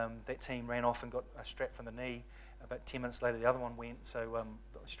 That team ran off and got a strap from the knee. About 10 minutes later, the other one went, so I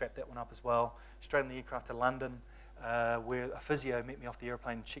strapped that one up as well. Straight on the aircraft to London, where a physio met me off the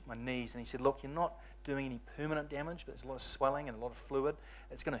airplane and checked my knees, and he said, look, you're not doing any permanent damage, but there's a lot of swelling and a lot of fluid.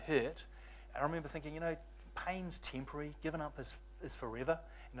 It's going to hurt. And I remember thinking, pain's temporary, giving up is forever.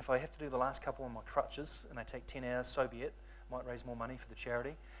 And if I have to do the last couple on my crutches, and they take 10 hours, so be it. Might raise more money for the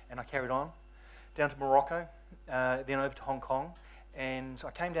charity. And I carried on, down to Morocco, then over to Hong Kong. And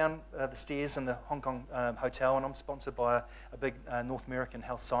I came down the stairs in the Hong Kong hotel, and I'm sponsored by a big North American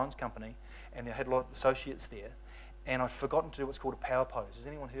health science company, and they had a lot of associates there. And I'd forgotten to do what's called a power pose. Has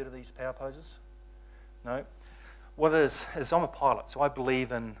anyone heard of these power poses? No? What it is I'm a pilot, so I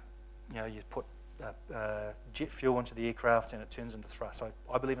believe in, you put jet fuel into the aircraft and it turns into thrust.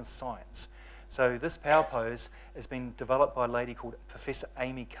 I believe in science. So this power pose has been developed by a lady called Professor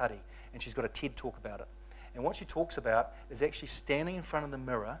Amy Cuddy, and she's got a TED talk about it. And what she talks about is actually standing in front of the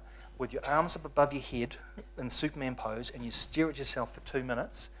mirror with your arms up above your head in Superman pose, and you stare at yourself for 2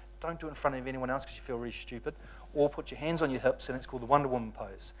 minutes. Don't do it in front of anyone else because you feel really stupid. Or put your hands on your hips, and it's called the Wonder Woman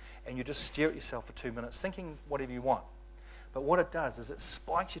pose. And you just stare at yourself for 2 minutes, thinking whatever you want. But what it does is it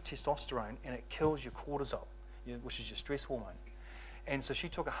spikes your testosterone and it kills your cortisol, which is your stress hormone. And so she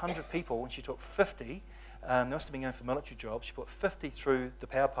took 100 people, and she took 50. They must have been going for military jobs. She put 50 through the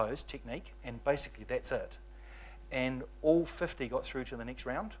power pose technique, and basically that's it. And all 50 got through to the next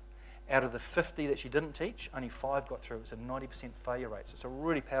round. Out of the 50 that she didn't teach, only 5 got through. It's a 90% failure rate. So it's a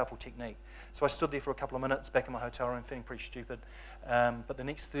really powerful technique. So I stood there for a couple of minutes back in my hotel room feeling pretty stupid. But the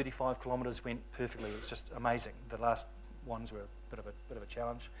next 35 kilometres went perfectly. It was just amazing. The last ones were a bit of a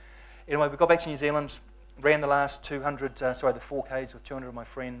challenge. Anyway, we got back to New Zealand, ran the last the 4Ks with 200 of my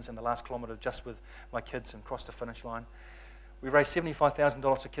friends, and the last kilometre just with my kids, and crossed the finish line. We raised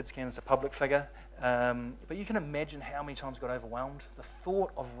 $75,000 for Kids Can as a public figure, but you can imagine how many times I got overwhelmed. The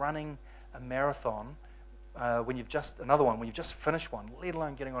thought of running a marathon when you've just finished one, let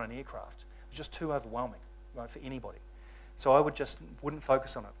alone getting on an aircraft, was just too overwhelming, right, for anybody. So I wouldn't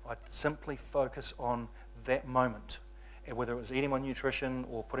focus on it. I'd simply focus on that moment, and whether it was eating my nutrition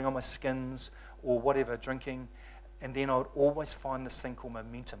or putting on my skins or whatever, drinking, and then I would always find this thing called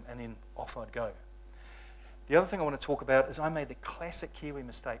momentum, and then off I'd go. The other thing I want to talk about is I made the classic Kiwi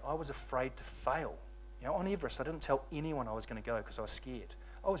mistake. I was afraid to fail. On Everest, I didn't tell anyone I was going to go because I was scared.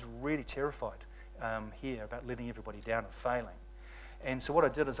 I was really terrified here about letting everybody down and failing. And so what I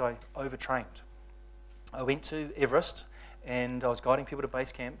did is I overtrained. I went to Everest, and I was guiding people to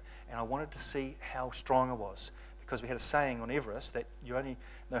base camp, and I wanted to see how strong I was, because we had a saying on Everest that you only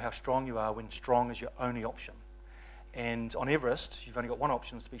know how strong you are when strong is your only option. And on Everest, you've only got one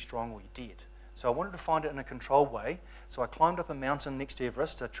option, is to be strong or you're dead. So I wanted to find it in a controlled way. So I climbed up a mountain next to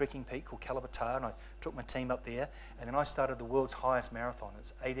Everest, a trekking peak called Kalabatar, and I took my team up there, and then I started the world's highest marathon.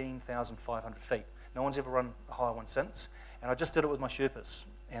 It's 18,500 feet. No one's ever run a higher one since, and I just did it with my Sherpas,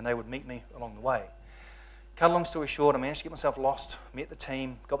 and they would meet me along the way. Cut a long story short, I managed to get myself lost, met the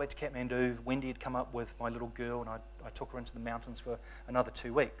team, got back to Kathmandu. Wendy had come up with my little girl, and I took her into the mountains for another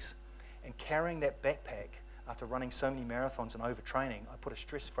 2 weeks. And carrying that backpack, after running so many marathons and overtraining, I put a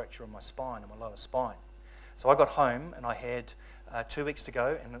stress fracture in my spine, in my lower spine. So I got home, and I had 2 weeks to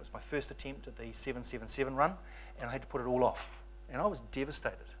go, and it was my first attempt at the 777 run, and I had to put it all off. And I was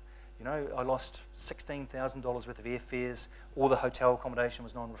devastated. I lost $16,000 worth of airfares, all the hotel accommodation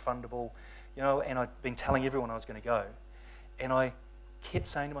was non-refundable, and I'd been telling everyone I was going to go. And I kept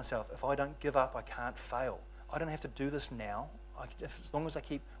saying to myself, if I don't give up, I can't fail. I don't have to do this now. As long as I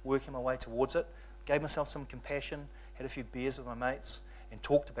keep working my way towards it. Gave myself some compassion, had a few beers with my mates, and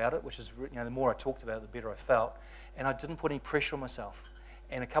talked about it, which is, the more I talked about it, the better I felt. And I didn't put any pressure on myself.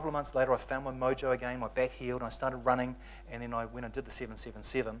 And a couple of months later, I found my mojo again, my back healed, and I started running, and then I went and did the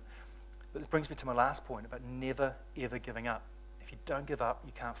 777. But this brings me to my last point about never, ever giving up. If you don't give up,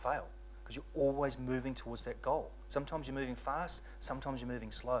 you can't fail, because you're always moving towards that goal. Sometimes you're moving fast, sometimes you're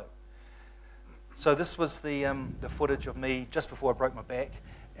moving slow. So this was the footage of me just before I broke my back,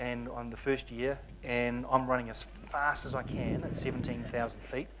 and on the first year, and I'm running as fast as I can at 17,000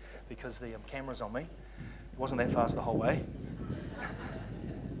 feet because the camera's on me. It wasn't that fast the whole way.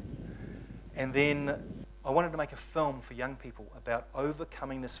 And then I wanted to make a film for young people about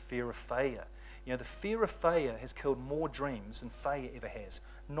overcoming this fear of failure. The fear of failure has killed more dreams than failure ever has.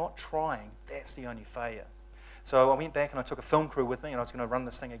 Not trying, that's the only failure. So I went back and I took a film crew with me, and I was going to run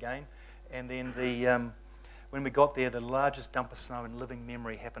this thing again. And then when we got there, the largest dump of snow in living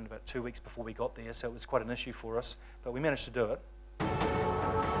memory happened about 2 weeks before we got there, so it was quite an issue for us, but we managed to do it.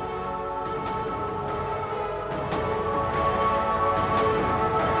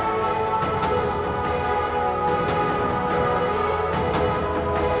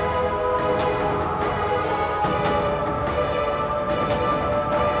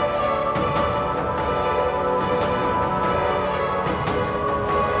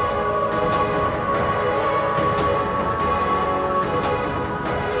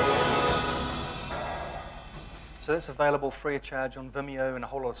 that's available free of charge on Vimeo, and a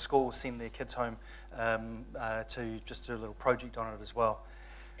whole lot of schools send their kids home to just do a little project on it as well.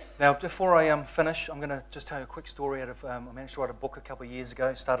 Now, before I finish, I'm going to just tell you a quick story out of, I managed to write a book a couple of years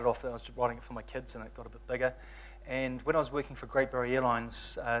ago. Started off, I was writing it for my kids, and it got a bit bigger. And when I was working for Great Barrier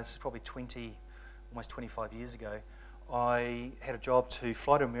Airlines, this is probably almost 25 years ago, I had a job to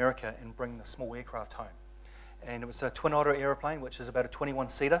fly to America and bring the small aircraft home. And it was a Twin Otter aeroplane, which is about a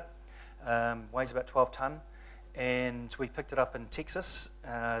 21-seater, weighs about 12 tonne. And we picked it up in Texas.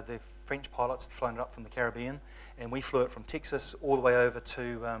 The French pilots had flown it up from the Caribbean, and we flew it from Texas all the way over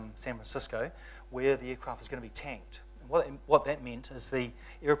to San Francisco, where the aircraft was going to be tanked. And what that meant is the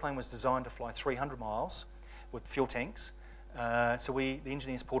airplane was designed to fly 300 miles with fuel tanks. So the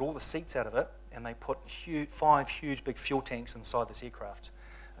engineers pulled all the seats out of it, and they put 5 huge big fuel tanks inside this aircraft.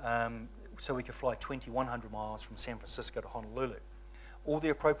 So we could fly 2,100 miles from San Francisco to Honolulu. All the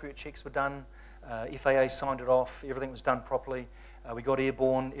appropriate checks were done. FAA signed it off. Everything was done properly. We got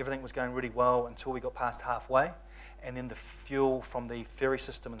airborne. Everything was going really well until we got past halfway. And then the fuel from the ferry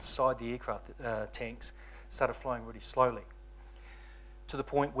system inside the aircraft tanks started flowing really slowly, to the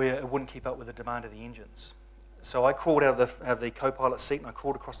point where it wouldn't keep up with the demand of the engines. So I crawled out of the co-pilot seat, and I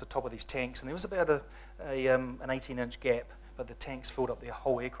crawled across the top of these tanks, and there was about an 18-inch gap, but the tanks filled up the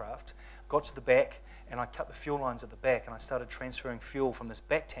whole aircraft. Got to the back, and I cut the fuel lines at the back, and I started transferring fuel from this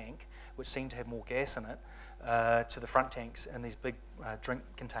back tank, which seemed to have more gas in it, to the front tanks and these big drink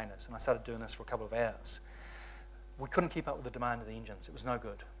containers. And I started doing this for a couple of hours. We couldn't keep up with the demand of the engines. It was no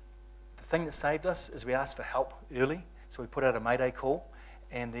good. The thing that saved us is we asked for help early, so we put out a Mayday call,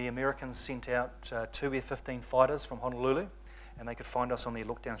 and the Americans sent out 2 F-15 fighters from Honolulu, and they could find us on their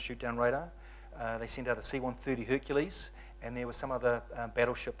look-down, shoot-down radar. They sent out a C-130 Hercules, and there was some other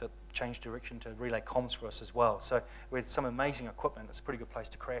battleship that changed direction to relay comms for us as well. So we had some amazing equipment. It's a pretty good place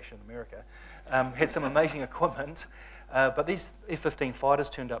to crash in America. Had some amazing equipment, but these F-15 fighters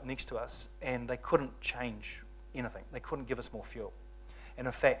turned up next to us, and they couldn't change anything. They couldn't give us more fuel. And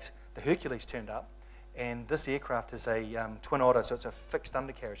in fact, the Hercules turned up, and this aircraft is a Twin Otter, so it's a fixed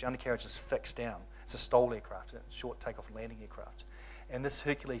undercarriage. The undercarriage is fixed down. It's a STOL aircraft, a short takeoff and landing aircraft. And this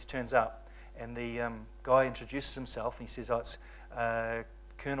Hercules turns up, and the guy introduces himself, and he says, oh, it's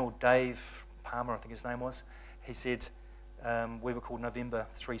Colonel Dave Palmer, I think his name was. He said, we were called November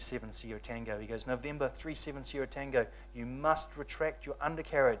 37 Sierra Tango. He goes, November 37 Sierra Tango, you must retract your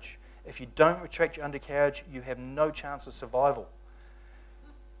undercarriage. If you don't retract your undercarriage, you have no chance of survival.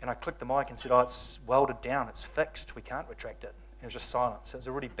 And I clicked the mic and said, oh, it's welded down, it's fixed, we can't retract it. And it was just silence. It was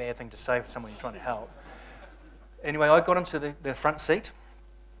a really bad thing to say for someone trying to help. Anyway, I got into the front seat,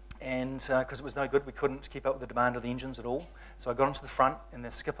 and because it was no good, we couldn't keep up with the demand of the engines at all. So I got into the front, and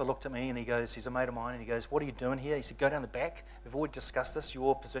the skipper looked at me, and he goes, he's a mate of mine, and he goes, what are you doing here? He said, go down the back. We've already discussed this.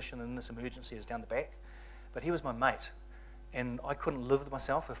 Your position in this emergency is down the back. But he was my mate, and I couldn't live with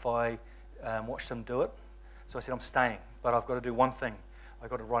myself if I watched him do it. So I said, I'm staying, but I've got to do one thing. I've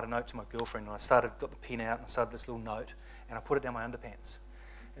got to write a note to my girlfriend, and I got the pen out, and I started this little note, and I put it down my underpants.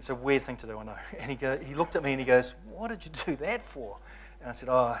 It's a weird thing to do, I know. And he looked at me, and he goes, what did you do that for? And I said,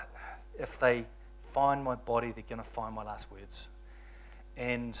 oh, if they find my body, they're going to find my last words.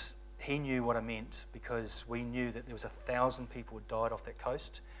 And he knew what I meant, because we knew that there was 1,000 people who died off that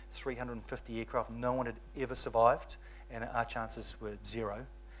coast, 350 aircraft, no one had ever survived, and our chances were 0.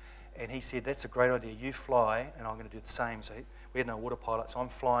 And he said, that's a great idea, you fly, and I'm going to do the same. So we had no autopilot, so I'm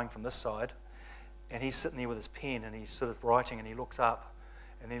flying from this side, and he's sitting there with his pen, and he's sort of writing, and he looks up,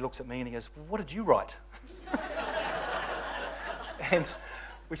 and he looks at me, and he goes, what did you write? And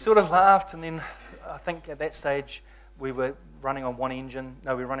we sort of laughed, and then I think at that stage we were running on one engine.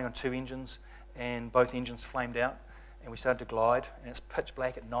 No, we were running on 2 engines, and both engines flamed out, and we started to glide, and it's pitch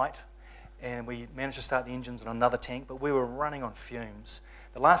black at night, and we managed to start the engines on another tank, but we were running on fumes.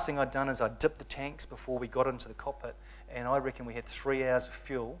 The last thing I'd done is I dipped the tanks before we got into the cockpit, and I reckon we had 3 hours of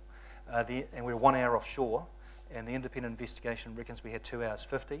fuel, and we were 1 hour offshore, and the independent investigation reckons we had 2 hours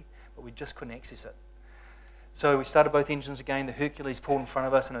 50, but we just couldn't access it. So we started both engines again. The Hercules pulled in front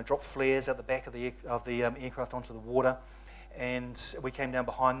of us, and it dropped flares at the back of the aircraft onto the water, and we came down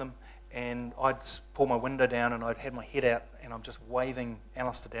behind them, and I'd pulled my window down, and I'd had my head out, and I'm just waving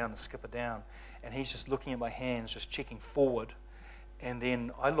Alistair down, the skipper down, and he's just looking at my hands, just checking forward, and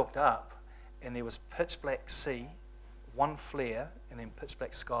then I looked up, and there was pitch black sea, 1 flare, and then pitch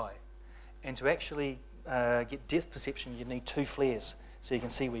black sky. And to actually get depth perception, you need 2 flares, so you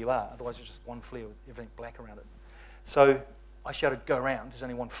can see where you are. Otherwise, it's just 1 flare with everything black around it. So I shouted, go around, there's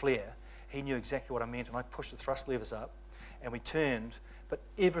only 1 flare. He knew exactly what I meant, and I pushed the thrust levers up, and we turned, but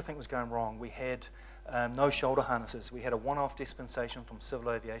everything was going wrong. We had no shoulder harnesses. We had a one-off dispensation from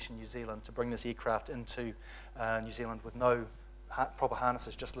Civil Aviation New Zealand to bring this aircraft into New Zealand with no proper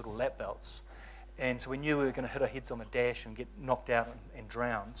harnesses, just little lap belts. And so we knew we were going to hit our heads on the dash and get knocked out and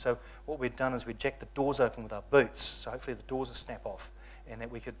drown. So what we'd done is we'd jacked the doors open with our boots, so hopefully the doors would snap off and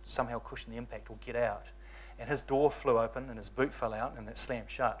that we could somehow cushion the impact or get out. And his door flew open and his boot fell out and it slammed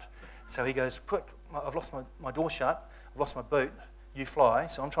shut. So he goes, quick, I've lost my door shut, I've lost my boot, you fly.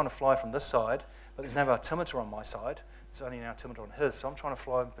 So I'm trying to fly from this side, but there's no altimeter on my side. There's only an altimeter on his. So I'm trying to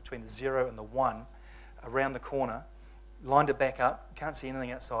fly between the 0 and the 1 around the corner, lined it back up, can't see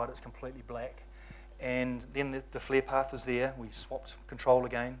anything outside, it's completely black. And then the flare path was there. We swapped control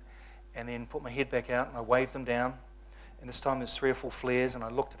again and then put my head back out and I waved them down. And this time there's 3 or 4 flares and I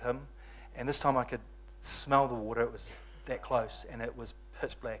looked at him and this time I could smell the water. It was that close and it was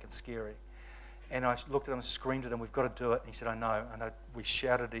pitch black and scary. And I looked at him and screamed at him, we've got to do it. And he said, I know. And we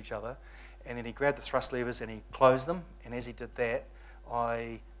shouted at each other. And then he grabbed the thrust levers and he closed them. And as he did that,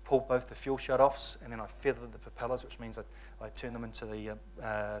 I pulled both the fuel shut-offs and then I feathered the propellers, which means I turned them into the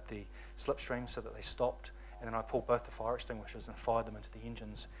slipstream so that they stopped. And then I pulled both the fire extinguishers and fired them into the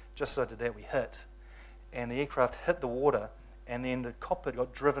engines. Just as I did that, we hit. And the aircraft hit the water and then the cockpit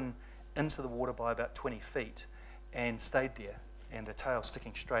got driven into the water by about 20 feet and stayed there, and the tail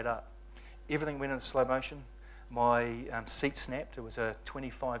sticking straight up. Everything went into slow motion. My seat snapped. It was a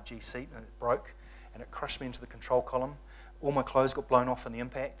 25G seat and it broke and it crushed me into the control column. All my clothes got blown off in the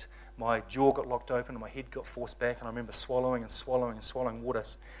impact. My jaw got locked open and my head got forced back, and I remember swallowing and swallowing and swallowing water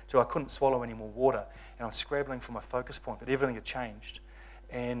till I couldn't swallow any more water, and I was scrabbling for my focus point, but everything had changed.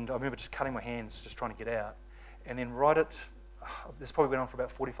 And I remember just cutting my hands, just trying to get out. And then this probably went on for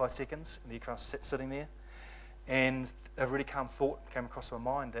about 45 seconds, and the aircraft sitting there. And a really calm thought came across my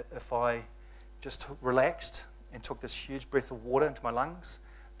mind that if I just relaxed and took this huge breath of water into my lungs,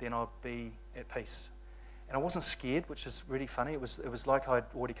 then I'd be at peace. And I wasn't scared, which is really funny. It was like I'd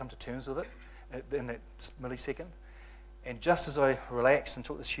already come to terms with it in that millisecond. And just as I relaxed and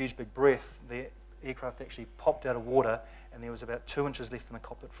took this huge big breath, the aircraft actually popped out of water and there was about 2 inches left in the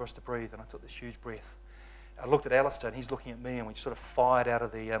cockpit for us to breathe, and I took this huge breath. I looked at Alistair and he's looking at me, and we sort of fired out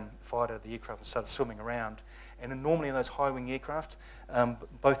of the aircraft and started swimming around. And normally in those high-wing aircraft,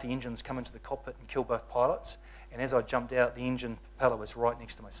 both the engines come into the cockpit and kill both pilots. And as I jumped out, the engine propeller was right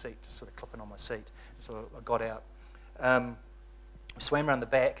next to my seat, just sort of clipping on my seat. So I got out. We swam around the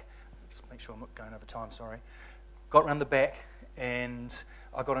back. Just make sure I'm not going over time, sorry. Got around the back, and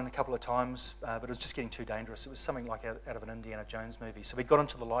I got in a couple of times, but it was just getting too dangerous. It was something like out of an Indiana Jones movie. So we got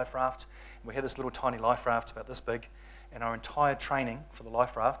into the life raft, and we had this little tiny life raft about this big, and our entire training for the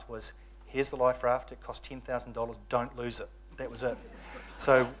life raft was, here's the life raft, it cost $10,000, don't lose it. That was it.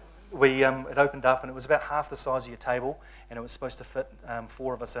 So it opened up, and it was about half the size of your table, and it was supposed to fit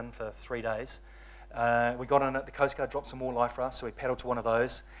 4 of us in for 3 days. We got in it, the Coast Guard dropped some more life rafts, so we paddled to one of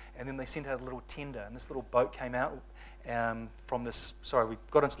those, and then they sent out a little tender, and this little boat came out we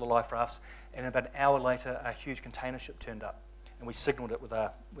got into the life rafts, and about an hour later, a huge container ship turned up, and we signalled it with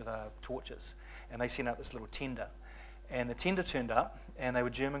our torches, and they sent out this little tender. And the tender turned up, and they were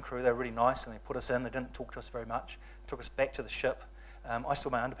German crew, they were really nice, and they put us in, they didn't talk to us very much, took us back to the ship. I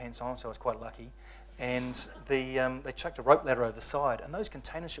still had my underpants on, so I was quite lucky. And they chucked a rope ladder over the side, and those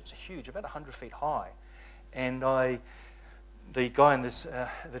container ships are huge, about 100 feet high. And the guy in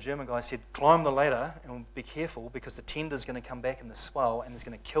the German guy said, climb the ladder and be careful because the tender's going to come back in the swell and it's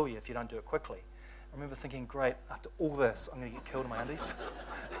going to kill you if you don't do it quickly. I remember thinking, great, after all this, I'm going to get killed in my undies.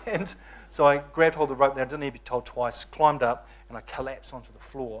 And so I grabbed hold of the rope ladder, didn't need to be told twice, climbed up, and I collapsed onto the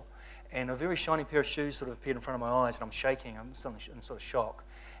floor. And a very shiny pair of shoes sort of appeared in front of my eyes, and I'm shaking, I'm in sort of shock.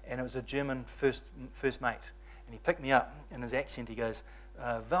 And it was a German first mate. And he picked me up, in his accent he goes,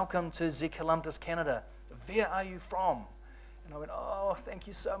 welcome to Columbus, Canada. Where are you from? And I went, oh, thank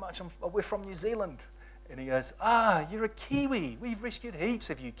you so much, we're from New Zealand. And he goes, you're a Kiwi. We've rescued heaps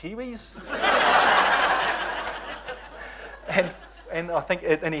of you Kiwis. and I think,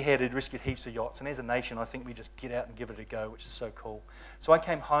 and he'd rescued heaps of yachts. And as a nation, I think we just get out and give it a go, which is so cool. So I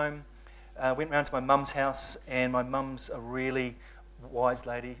came home, went round to my mum's house, and my mum's a really wise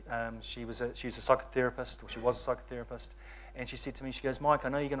lady. She's a psychotherapist, or she was a psychotherapist. And she said to me, she goes, Mike, I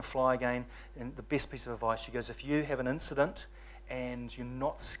know you're going to fly again. And the best piece of advice, she goes, if you have an incident and you're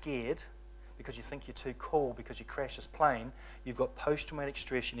not scared, because you think you're too cool because you crashed this plane, you've got post-traumatic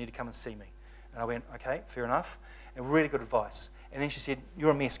stress, you need to come and see me. And I went, okay, fair enough. And really good advice. And then she said,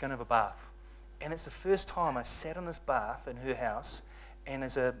 you're a mess, go and have a bath. And it's the first time I sat in this bath in her house, and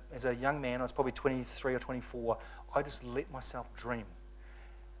as a young man, I was probably 23 or 24, I just let myself dream.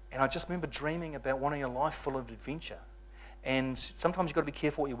 And I just remember dreaming about wanting a life full of adventure. And sometimes you've got to be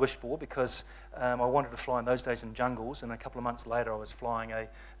careful what you wish for, because I wanted to fly in those days in jungles, and a couple of months later I was flying a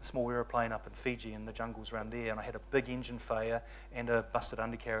small aeroplane up in Fiji in the jungles around there, and I had a big engine failure and a busted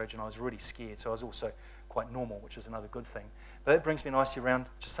undercarriage, and I was really scared. So I was also quite normal, which is another good thing. But that brings me nicely around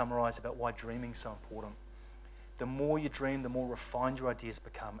to summarise about why dreaming is so important. The more you dream, the more refined your ideas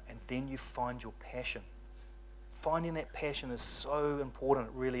become, and then you find your passion. Finding that passion is so important,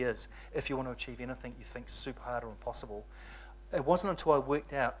 it really is, if you want to achieve anything you think super hard or impossible. It wasn't until I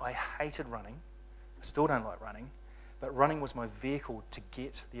worked out I hated running, I still don't like running, but running was my vehicle to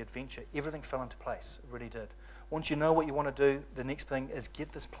get the adventure. Everything fell into place, it really did. Once you know what you want to do, the next thing is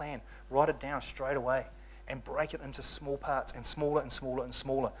get this plan, write it down straight away, and break it into small parts, and smaller and smaller and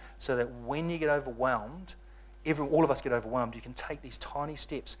smaller, so that when you get overwhelmed, all of us get overwhelmed, you can take these tiny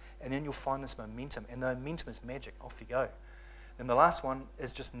steps, and then you'll find this momentum, and the momentum is magic. Off you go. And the last one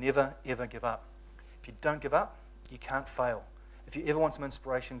is just never, ever give up. If you don't give up, you can't fail. If you ever want some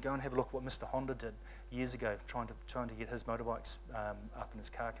inspiration, go and have a look at what Mr. Honda did years ago, trying to get his motorbikes up and his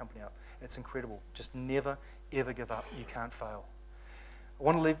car company up. It's incredible. Just never, ever give up. You can't fail.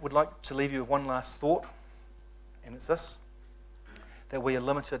 Would like to leave you with one last thought, and it's this, that we are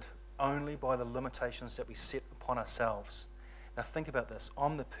limited only by the limitations that we set upon ourselves. Now think about this.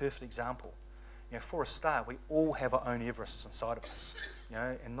 I'm the perfect example. For a start, we all have our own Everests inside of us,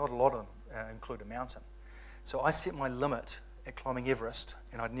 and not a lot of them include a mountain. So I set my limit at climbing Everest,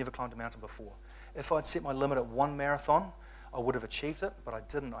 and I'd never climbed a mountain before. If I'd set my limit at one marathon, I would have achieved it, but I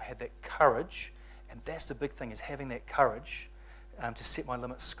didn't. I had that courage, and that's the big thing, is having that courage to set my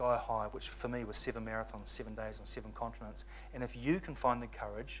limit sky high, which for me was 7 marathons, 7 days on 7 continents. And if you can find the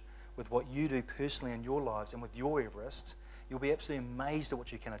courage with what you do personally in your lives and with your Everest, you'll be absolutely amazed at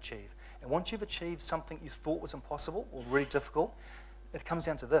what you can achieve. And once you've achieved something you thought was impossible or really difficult, it comes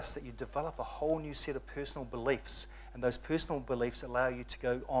down to this, that you develop a whole new set of personal beliefs, and those personal beliefs allow you to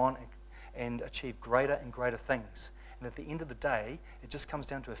go on and achieve greater and greater things. And at the end of the day, it just comes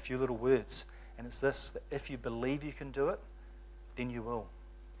down to a few little words, and it's this, that if you believe you can do it, then you will.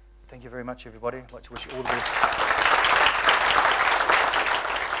 Thank you very much, everybody. I'd like to wish you all the best.